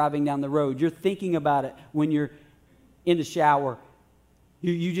car driving down the road. You're thinking about it when you're in the shower.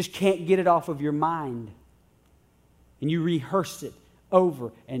 You just can't get it off of your mind. And you rehearse it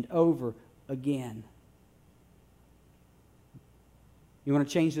over and over again. You want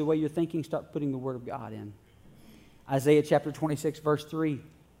to change the way you're thinking? Start putting the Word of God in. Isaiah chapter 26, verse 3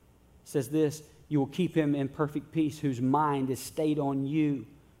 says this, you will keep him in perfect peace whose mind is stayed on you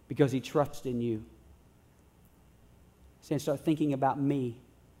because he trusts in you. Saying start thinking about me.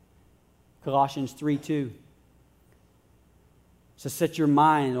 Colossians 3:2 says set your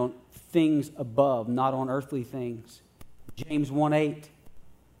mind on things above, not on earthly things. James 1:8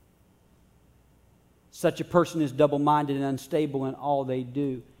 such a person is double-minded and unstable in all they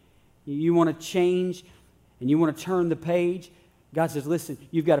do. You want to change and you want to turn the page, God says, listen,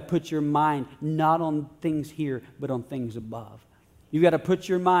 you've got to put your mind not on things here, but on things above. You've got to put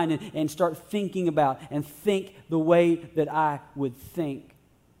your mind and start thinking about and think the way that I would think.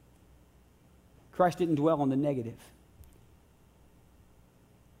 Christ didn't dwell on the negative.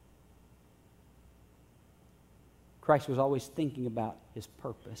 Christ was always thinking about his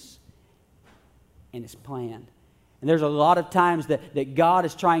purpose and his plan. And there's a lot of times that God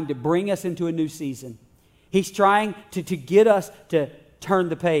is trying to bring us into a new season. He's trying to get us to turn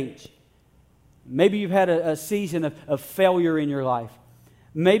the page. Maybe you've had a season of failure in your life.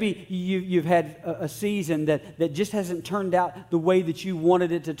 Maybe you've had a season that just hasn't turned out the way that you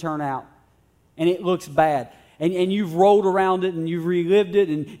wanted it to turn out. And it looks bad. And you've rolled around it and you've relived it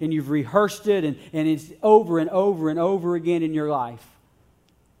and you've rehearsed it and it's over and over and over again in your life.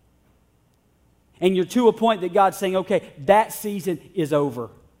 And you're to a point that God's saying, okay, that season is over.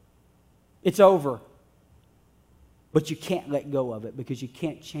 It's over. But you can't let go of it because you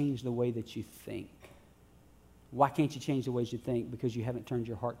can't change the way that you think. Why can't you change the ways you think? Because you haven't turned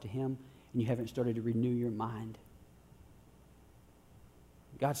your heart to Him and you haven't started to renew your mind.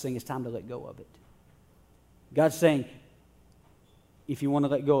 God's saying it's time to let go of it. God's saying if you want to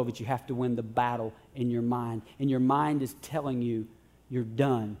let go of it, you have to win the battle in your mind. And your mind is telling you you're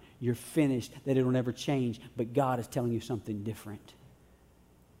done, you're finished, that it'll never change. But God is telling you something different.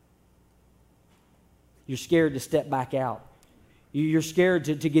 You're scared to step back out. You're scared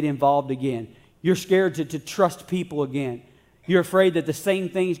to get involved again. You're scared to trust people again. You're afraid that the same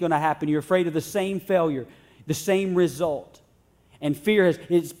thing's going to happen. You're afraid of the same failure, the same result. And fear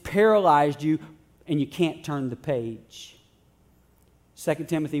has paralyzed you, and you can't turn the page. 2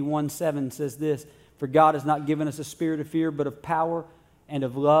 Timothy 1:7 says this, for God has not given us a spirit of fear, but of power and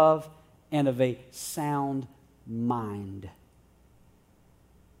of love and of a sound mind.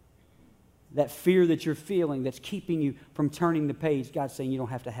 That fear that you're feeling that's keeping you from turning the page, God's saying you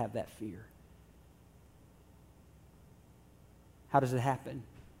don't have to have that fear. How does it happen?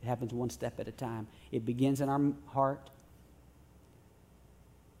 It happens one step at a time. It begins in our heart.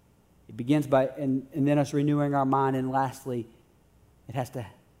 It begins by, and then us renewing our mind, and lastly, it has to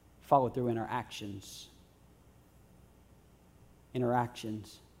follow through in our actions. In our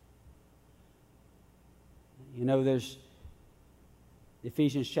actions. You know, there's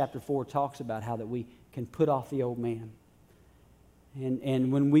Ephesians chapter 4 talks about how that we can put off the old man.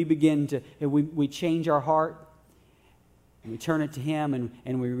 And when we begin to, we change our heart, and we turn it to Him,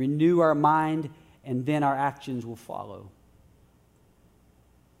 and we renew our mind, and then our actions will follow.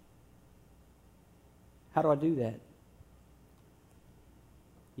 How do I do that?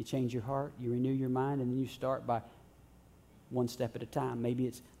 You change your heart, you renew your mind, and then you start by one step at a time. Maybe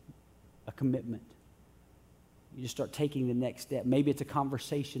it's a commitment. You just start taking the next step. Maybe it's a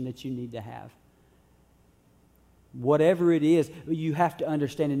conversation that you need to have. Whatever it is, you have to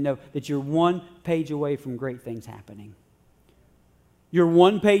understand and know that you're one page away from great things happening. You're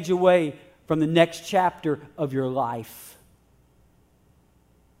one page away from the next chapter of your life.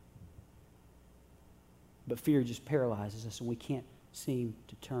 But fear just paralyzes us, and we can't seem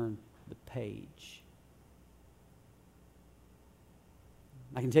to turn the page.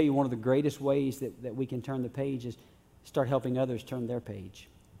 I can tell you one of the greatest ways that we can turn the page is start helping others turn their page.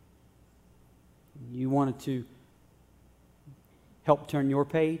 You wanted to help turn your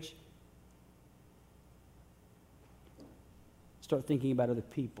page? Start thinking about other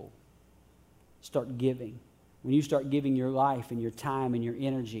people. Start giving. When you start giving your life and your time and your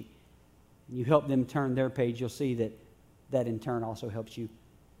energy, and you help them turn their page, you'll see that that in turn also helps you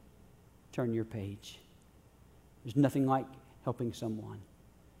turn your page. There's nothing like helping someone.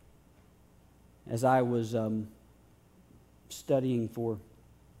 As I was studying for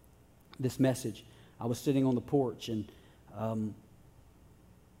this message, I was sitting on the porch, and I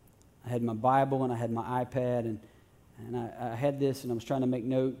had my Bible and I had my iPad, and I had this, and I was trying to make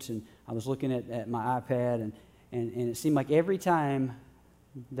notes, and I was looking at my iPad, and it seemed like every time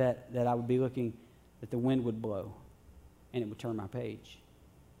that I would be looking, that the wind would blow, and it would turn my page.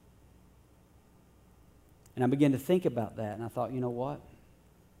 And I began to think about that, and I thought, you know what?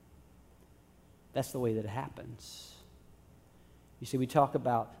 That's the way that it happens. You see, we talk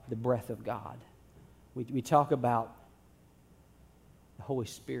about the breath of God. We talk about the Holy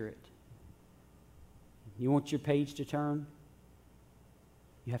Spirit. You want your page to turn?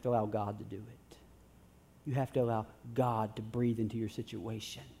 You have to allow God to do it. You have to allow God to breathe into your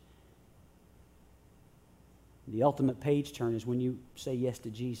situation. The ultimate page turn is when you say yes to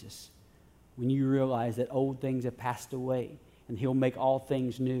Jesus, when you realize that old things have passed away and He'll make all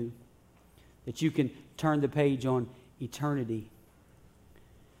things new, that you can turn the page on eternity.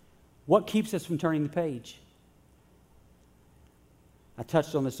 What keeps us from turning the page? I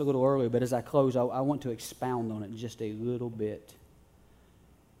touched on this a little earlier, but as I close, I want to expound on it just a little bit.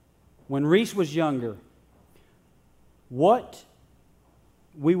 When Reese was younger, what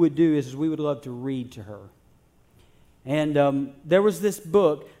we would do is we would love to read to her. And there was this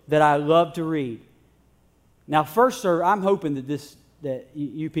book that I loved to read. Now, first, sir, I'm hoping that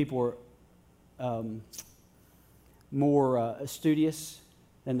you people are more studious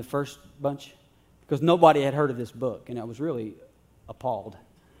than the first bunch, because nobody had heard of this book, and I was really appalled.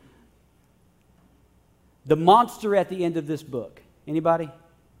 The monster at the end of this book. Anybody?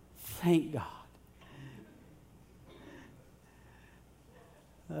 Thank God.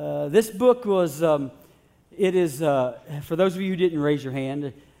 This book was, for those of you who didn't raise your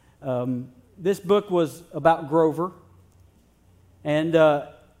hand, this book was about Grover. And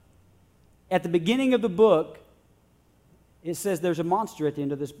at the beginning of the book, it says there's a monster at the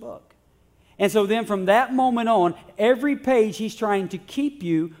end of this book. And so then from that moment on, every page he's trying to keep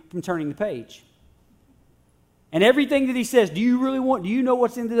you from turning the page. And everything that he says, do you know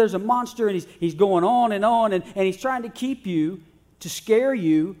what's in there? There's a monster, and he's going on, and he's trying to keep you, to scare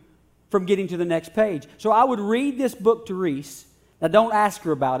you from getting to the next page. So I would read this book to Reese. Now don't ask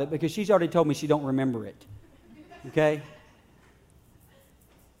her about it, because she's already told me she don't remember it. Okay?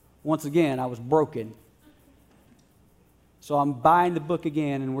 Once again, I was broken. So I'm buying the book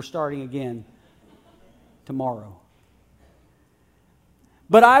again, and we're starting again tomorrow.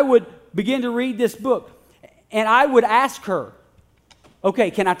 But I would begin to read this book, and I would ask her, okay,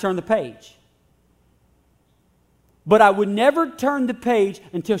 can I turn the page? But I would never turn the page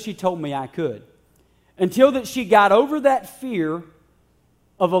until she told me I could. Until that she got over that fear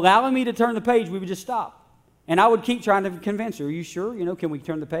of allowing me to turn the page, we would just stop. And I would keep trying to convince her, are you sure? Can we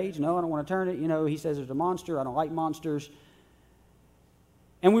turn the page? No, I don't want to turn it. He says there's a monster. I don't like monsters.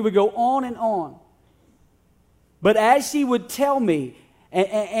 And we would go on and on. But as she would tell me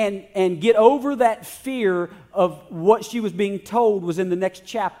and get over that fear of what she was being told was in the next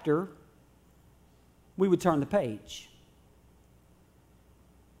chapter, we would turn the page.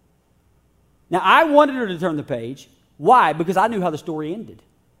 Now, I wanted her to turn the page. Why? Because I knew how the story ended.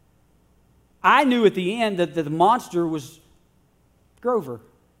 I knew at the end that the monster was Grover.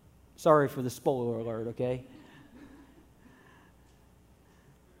 Sorry for the spoiler alert, okay?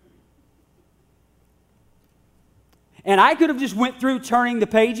 And I could have just went through turning the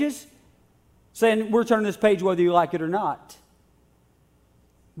pages, saying, we're turning this page whether you like it or not.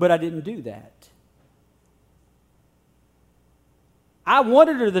 But I didn't do that. I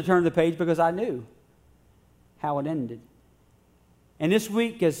wanted her to turn the page because I knew how it ended. And this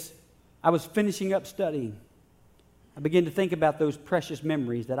week, as I was finishing up studying, I began to think about those precious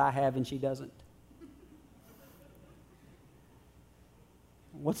memories that I have and she doesn't.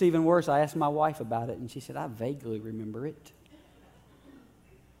 What's even worse, I asked my wife about it, and she said, I vaguely remember it.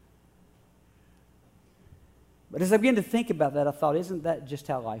 But as I began to think about that, I thought, isn't that just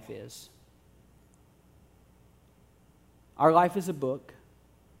how life is? Our life is a book.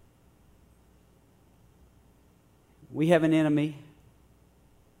 We have an enemy,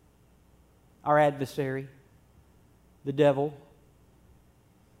 our adversary, the devil,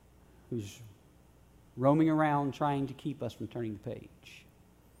 who's roaming around trying to keep us from turning the page.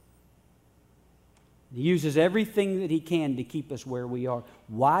 He uses everything that He can to keep us where we are.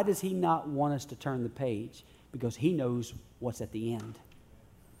 Why does He not want us to turn the page? Because He knows what's at the end.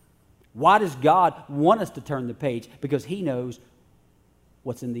 Why does God want us to turn the page? Because He knows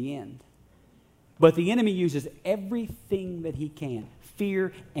what's in the end. But the enemy uses everything that he can.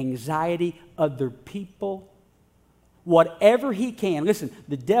 Fear, anxiety, other people, whatever he can. Listen,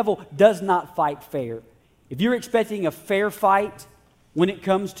 the devil does not fight fair. If you're expecting a fair fight when it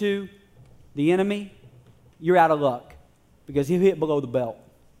comes to the enemy, you're out of luck, because he'll hit below the belt.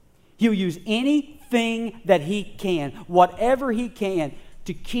 He'll use anything that he can, whatever he can,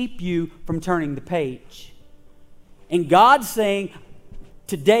 to keep you from turning the page. And God's saying,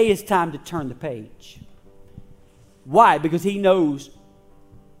 today is time to turn the page. Why? Because He knows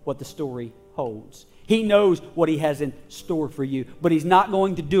what the story holds. He knows what He has in store for you, but He's not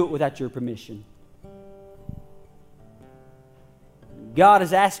going to do it without your permission. God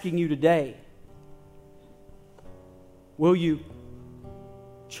is asking you today, will you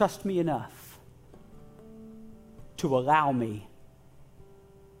trust me enough to allow me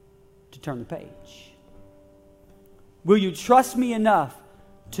to turn the page? Will you trust me enough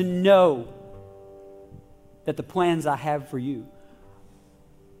to know that the plans I have for you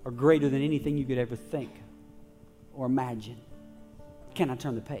are greater than anything you could ever think or imagine? Can I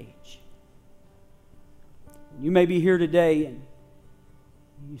turn the page? You may be here today and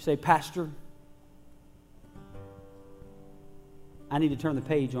you say, Pastor, I need to turn the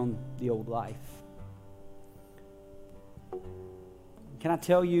page on the old life. Can I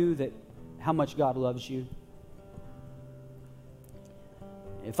tell you that how much God loves you?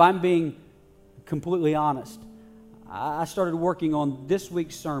 If I'm being completely honest, I started working on this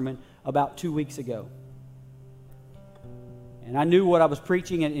week's sermon about 2 weeks ago. And I knew what I was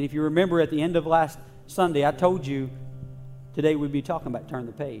preaching, and if you remember at the end of last Sunday, I told you today we'd be talking about turn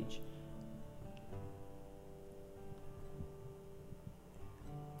the page.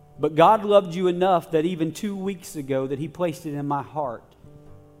 But God loved you enough that even 2 weeks ago that He placed it in my heart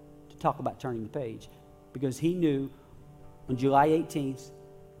to talk about turning the page, because He knew on July 18th,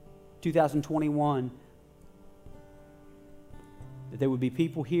 2021, that there would be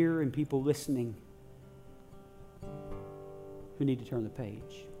people here and people listening who need to turn the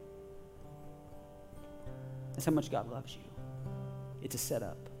page. That's how much God loves you. It's a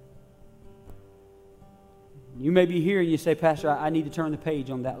setup. You may be here and you say, Pastor, I need to turn the page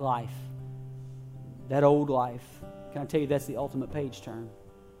on that life, that old life. Can I tell you that's the ultimate page turn?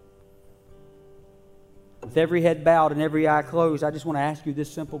 With every head bowed and every eye closed, I just want to ask you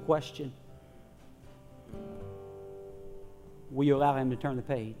this simple question. Will you allow Him to turn the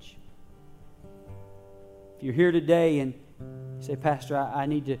page? If you're here today and you say, Pastor, I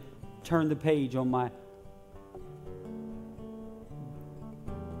need to turn the page on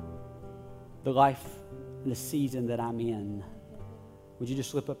the life and the season that I'm in, would you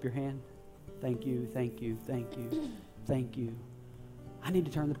just slip up your hand? Thank you, thank you, thank you, thank you. I need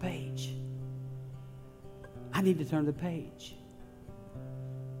to turn the page. I need to turn the page.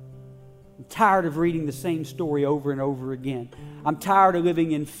 I'm tired of reading the same story over and over again. I'm tired of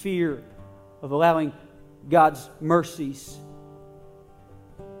living in fear of allowing God's mercies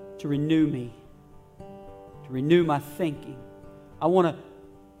to renew me, to renew my thinking. I want to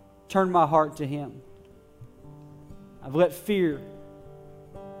turn my heart to Him. I've let fear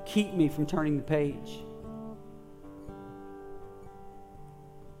keep me from turning the page.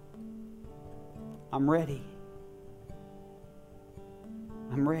 I'm ready.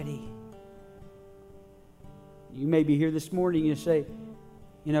 I'm ready. You may be here this morning and you say,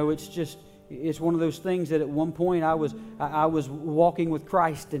 you know, it's one of those things that at one point I was walking with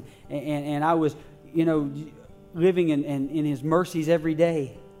Christ and I was, you know, living in His mercies every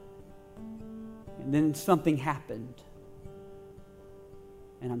day. And then something happened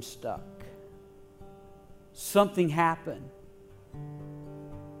and I'm stuck. Something happened.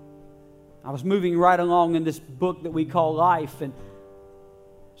 I was moving right along in this book that we call life, and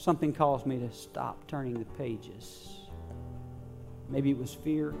something caused me to stop turning the pages. Maybe it was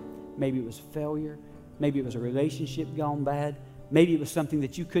fear. Maybe it was failure. Maybe it was a relationship gone bad. Maybe it was something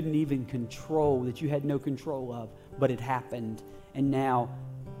that you couldn't even control, that you had no control of, but it happened. And now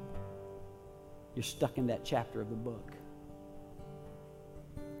you're stuck in that chapter of the book.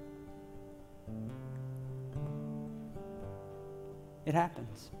 It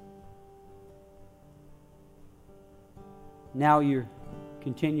happens. Now you're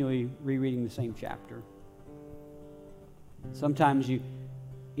continually rereading the same chapter. Sometimes you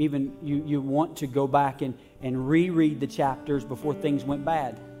want to go back and reread the chapters before things went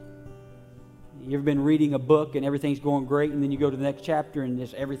bad. You ever been reading a book and everything's going great, and then you go to the next chapter and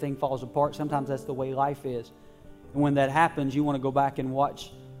just everything falls apart? Sometimes that's the way life is. And when that happens, you want to go back and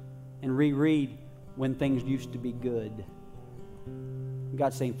watch and reread when things used to be good.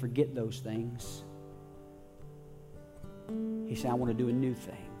 God's saying, forget those things. He's saying, I want to do a new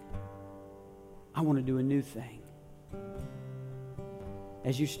thing. I want to do a new thing.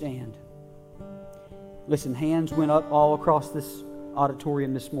 As you stand, listen, hands went up all across this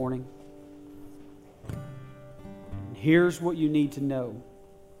auditorium this morning. Here's what you need to know.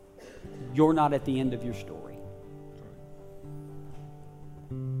 You're not at the end of your story.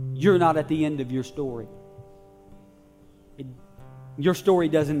 You're not at the end of your story. Your story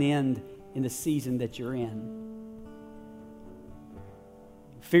doesn't end in the season that you're in.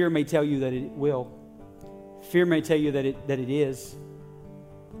 Fear may tell you that it will. Fear may tell you that it is.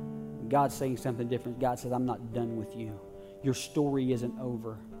 God's saying something different. God says, I'm not done with you. Your story isn't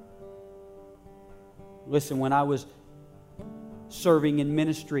over. Listen, when I was serving in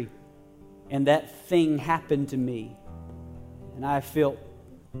ministry and that thing happened to me, and I felt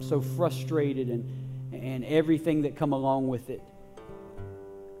so frustrated and everything that come along with it,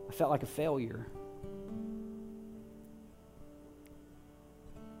 I felt like a failure.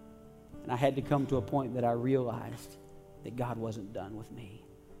 And I had to come to a point that I realized that God wasn't done with me.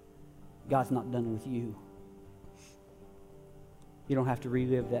 God's not done with you. You don't have to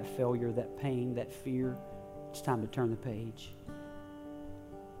relive that failure, that pain, that fear. It's time to turn the page.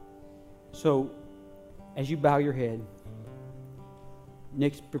 So, as you bow your head,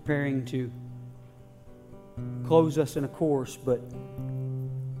 Nick's preparing to close us in a chorus, but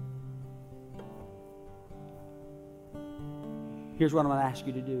here's what I'm going to ask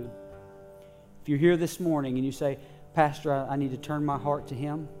you to do. If you're here this morning and you say, Pastor, I need to turn my heart to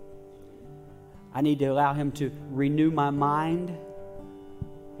Him. I need to allow Him to renew my mind,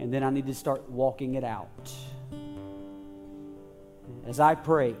 and then I need to start walking it out. As I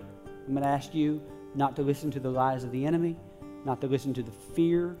pray, I'm going to ask you not to listen to the lies of the enemy, not to listen to the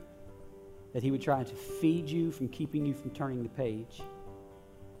fear that he would try to feed you from keeping you from turning the page.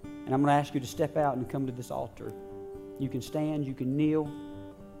 And I'm going to ask you to step out and come to this altar. You can stand, you can kneel.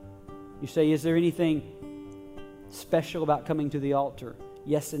 You say, is there anything special about coming to the altar?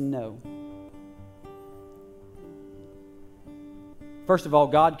 Yes and no. First of all,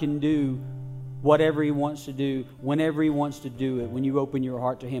 God can do whatever He wants to do, whenever He wants to do it, when you open your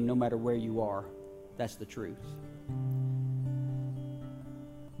heart to Him, no matter where you are. That's the truth.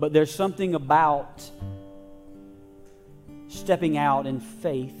 But there's something about stepping out in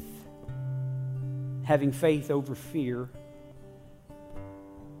faith, having faith over fear,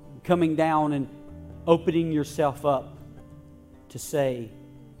 coming down and opening yourself up to say,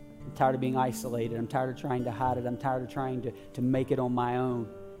 I'm tired of being isolated. I'm tired of trying to hide it. I'm tired of trying to make it on my own.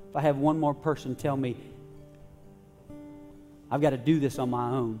 If I have one more person tell me, I've got to do this on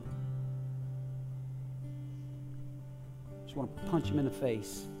my own, I just want to punch him in the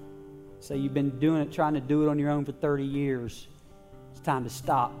face. Say, you've been doing it, trying to do it on your own for 30 years. It's time to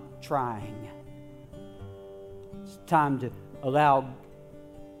stop trying. It's time to allow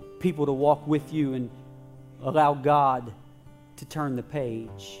people to walk with you and allow God to turn the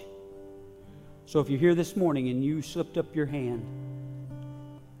page. So if you're here this morning and you slipped up your hand,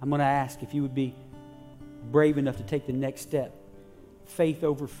 I'm going to ask if you would be brave enough to take the next step, faith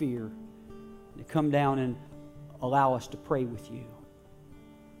over fear, to come down and allow us to pray with you.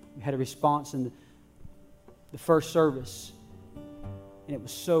 We had a response in the first service, and there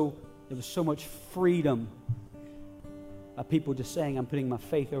was so much freedom of people just saying, I'm putting my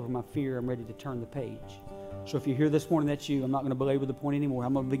faith over my fear. I'm ready to turn the page. So if you're here this morning, that's you. I'm not going to belabor the point anymore.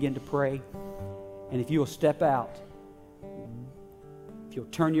 I'm going to begin to pray. And if you will step out, if you'll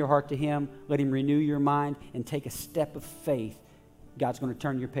turn your heart to Him, let Him renew your mind, and take a step of faith, God's going to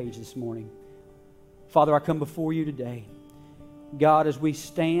turn your page this morning. Father, I come before you today. God, as we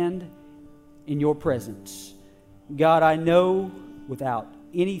stand in your presence, God, I know without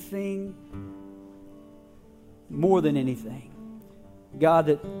anything, more than anything, God,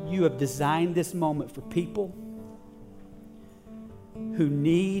 that you have designed this moment for people who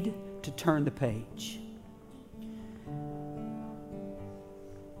need to turn the page.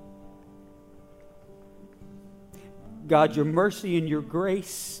 God, your mercy and your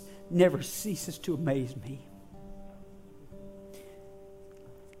grace never ceases to amaze me.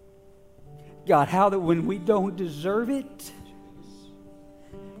 God, how that when we don't deserve it,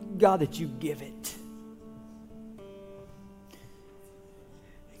 God, that you give it.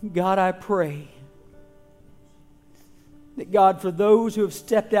 God, I pray That God, for those who have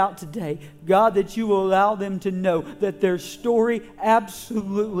stepped out today, God, that you will allow them to know that their story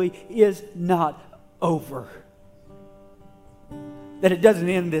absolutely is not over. That it doesn't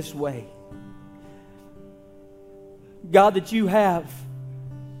end this way. God, that you have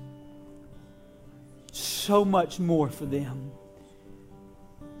so much more for them.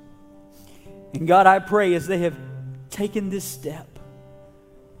 And God, I pray as they have taken this step,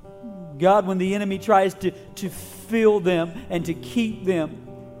 God, when the enemy tries to fill them and to keep them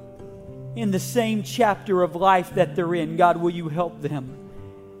in the same chapter of life that they're in, God, will you help them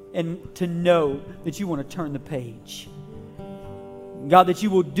and to know that you want to turn the page. God, that you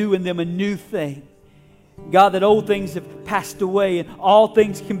will do in them a new thing. God, that old things have passed away and all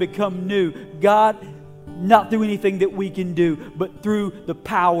things can become new. God, not through anything that we can do, but through the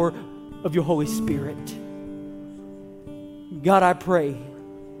power of your Holy Spirit. God, I pray,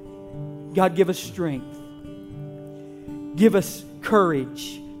 God, give us strength. Give us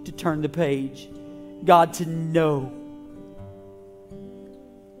courage to turn the page. God, to know,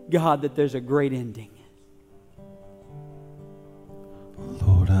 God, that there's a great ending.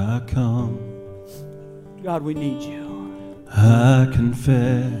 Lord, I come. God, we need you. I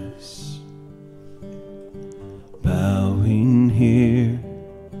confess, bowing here,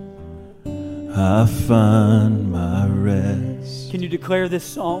 I find my rest. Can you declare this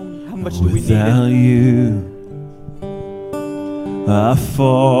song? How much do we need Without it? you, I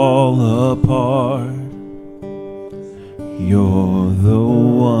fall apart. You're the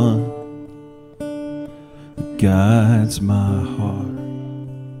one that guides my heart.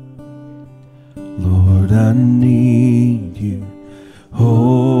 Lord, I need you.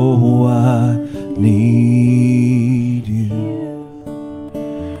 Oh, I need you.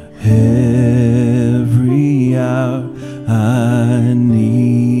 Every hour I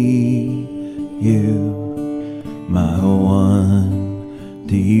need you. My one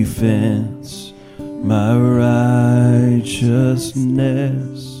defense, my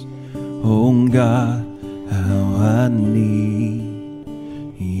righteousness. Oh God, how I need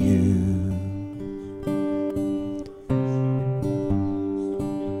you.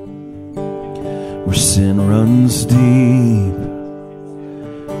 Where sin runs deep,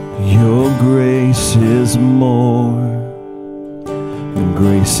 your grace is more. When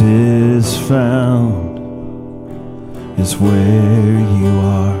grace is found, is where you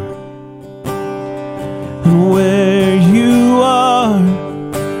are. And where you are,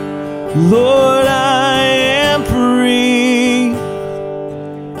 Lord, I am free.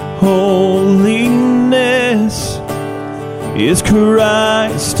 Holiness is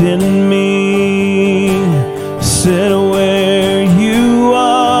Christ in me. Said where you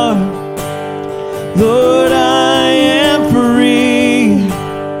are, Lord, I am free.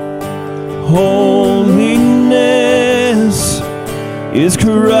 Holiness is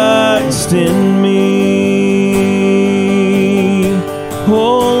Christ in me.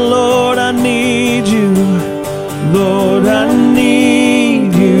 Oh Lord, I need you. Lord, I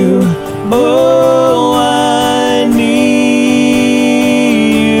need you. Oh, I need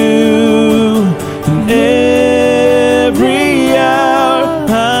you. And every hour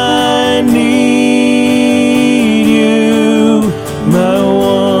I need you. My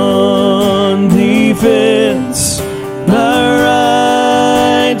one defense,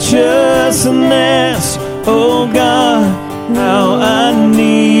 my righteousness. Oh God, how I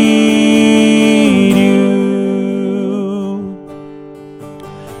need you.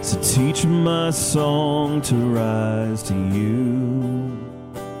 So teach my song to rise to you.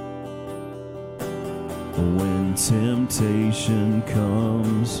 When temptation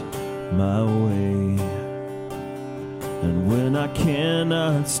comes my way, and when I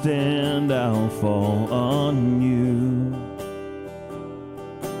cannot stand, I'll fall on you.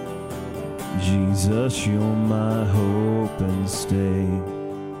 Jesus, you're my hope and stay.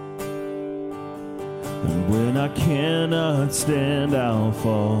 And when I cannot stand, I'll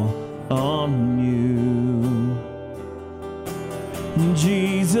fall on you.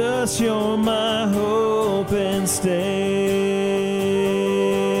 Jesus, you're my hope and stay.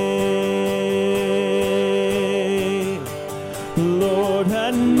 Lord,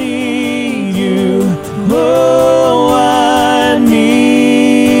 I need you. Oh, I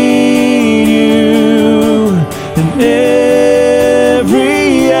need you. And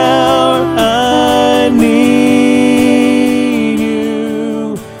every hour I need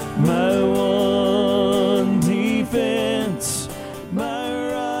you. My one defense, my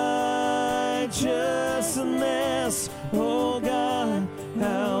righteousness. Oh,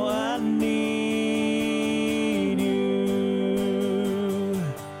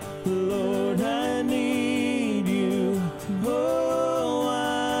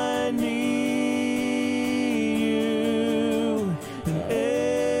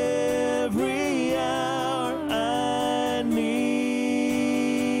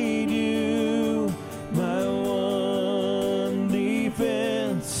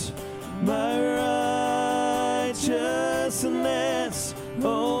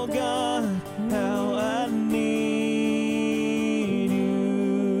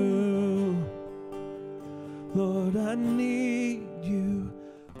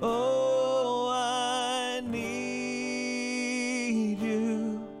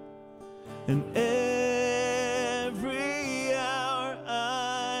 and every hour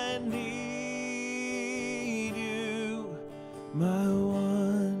I need you. My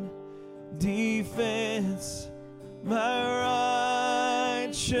one defense, my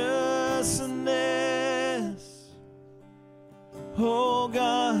righteousness. Oh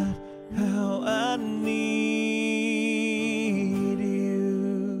God, how I need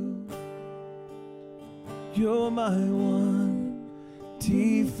you. You're my one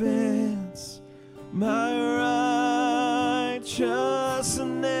defense, my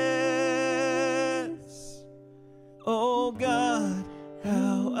righteousness. Oh God,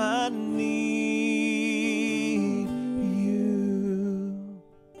 how I need you.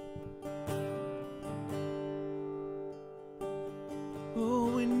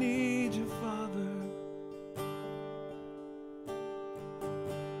 Oh, we need you, Father.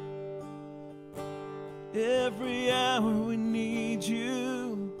 Every hour we need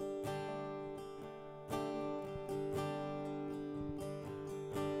you.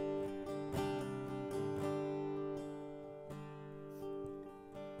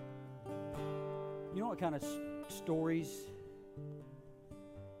 You know what kind of stories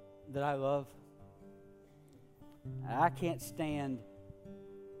that I love? I can't stand.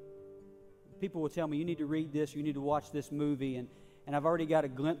 People will tell me, you need to read this, you need to watch this movie, and I've already got a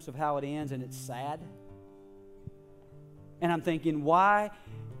glimpse of how it ends, and it's sad. And I'm thinking, why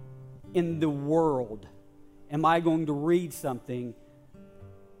in the world am I going to read something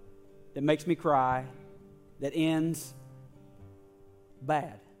that makes me cry, that ends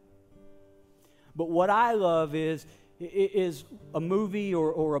bad? But what I love is a movie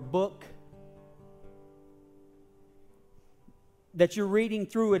or a book that you're reading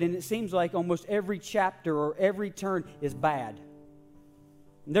through it, and it seems like almost every chapter or every turn is bad.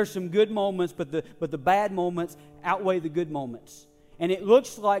 There's some good moments, but the bad moments outweigh the good moments. And it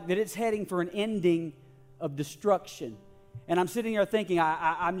looks like that it's heading for an ending of destruction. And I'm sitting there thinking,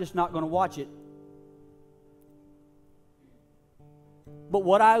 I'm just not going to watch it. But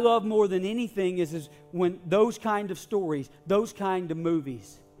what I love more than anything is when those kind of stories, those kind of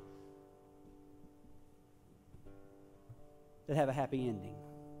movies that have a happy ending.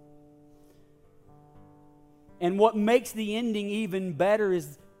 And what makes the ending even better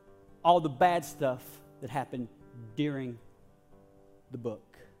is all the bad stuff that happened during the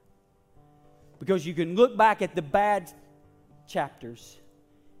book. Because you can look back at the bad chapters,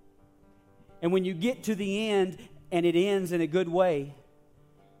 and when you get to the end and it ends in a good way,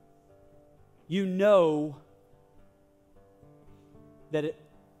 you know that it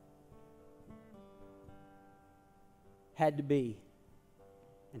had to be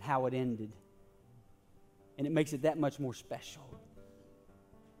and how it ended. And it makes it that much more special.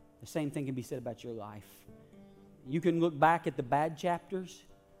 The same thing can be said about your life. You can look back at the bad chapters,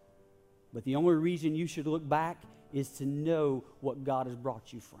 but the only reason you should look back is to know what God has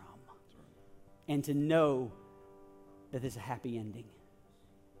brought you from. And to know that there's a happy ending.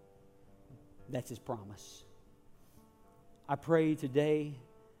 That's His promise. I pray today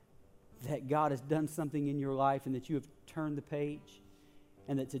that God has done something in your life and that you have turned the page,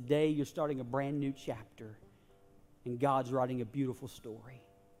 and that today you're starting a brand new chapter and God's writing a beautiful story.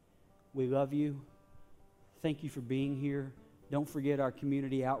 We love you. Thank you for being here. Don't forget our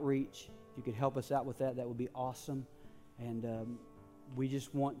community outreach. If you could help us out with that, that would be awesome. And we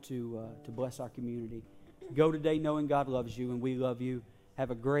just want to bless our community. Go today knowing God loves you and we love you. Have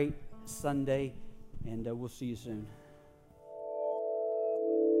a great Sunday, and we'll see you soon.